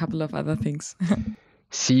with a couple of other things.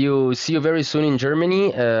 See you very soon in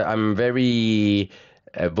Germany. I'm very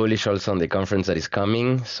bullish also on the conference that is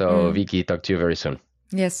coming. So Vicky, talk to you very soon.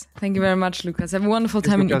 Yes, thank you very much, Lucas. Have a wonderful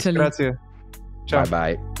time in Italy. Grazie. Ciao.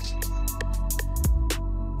 Bye-bye.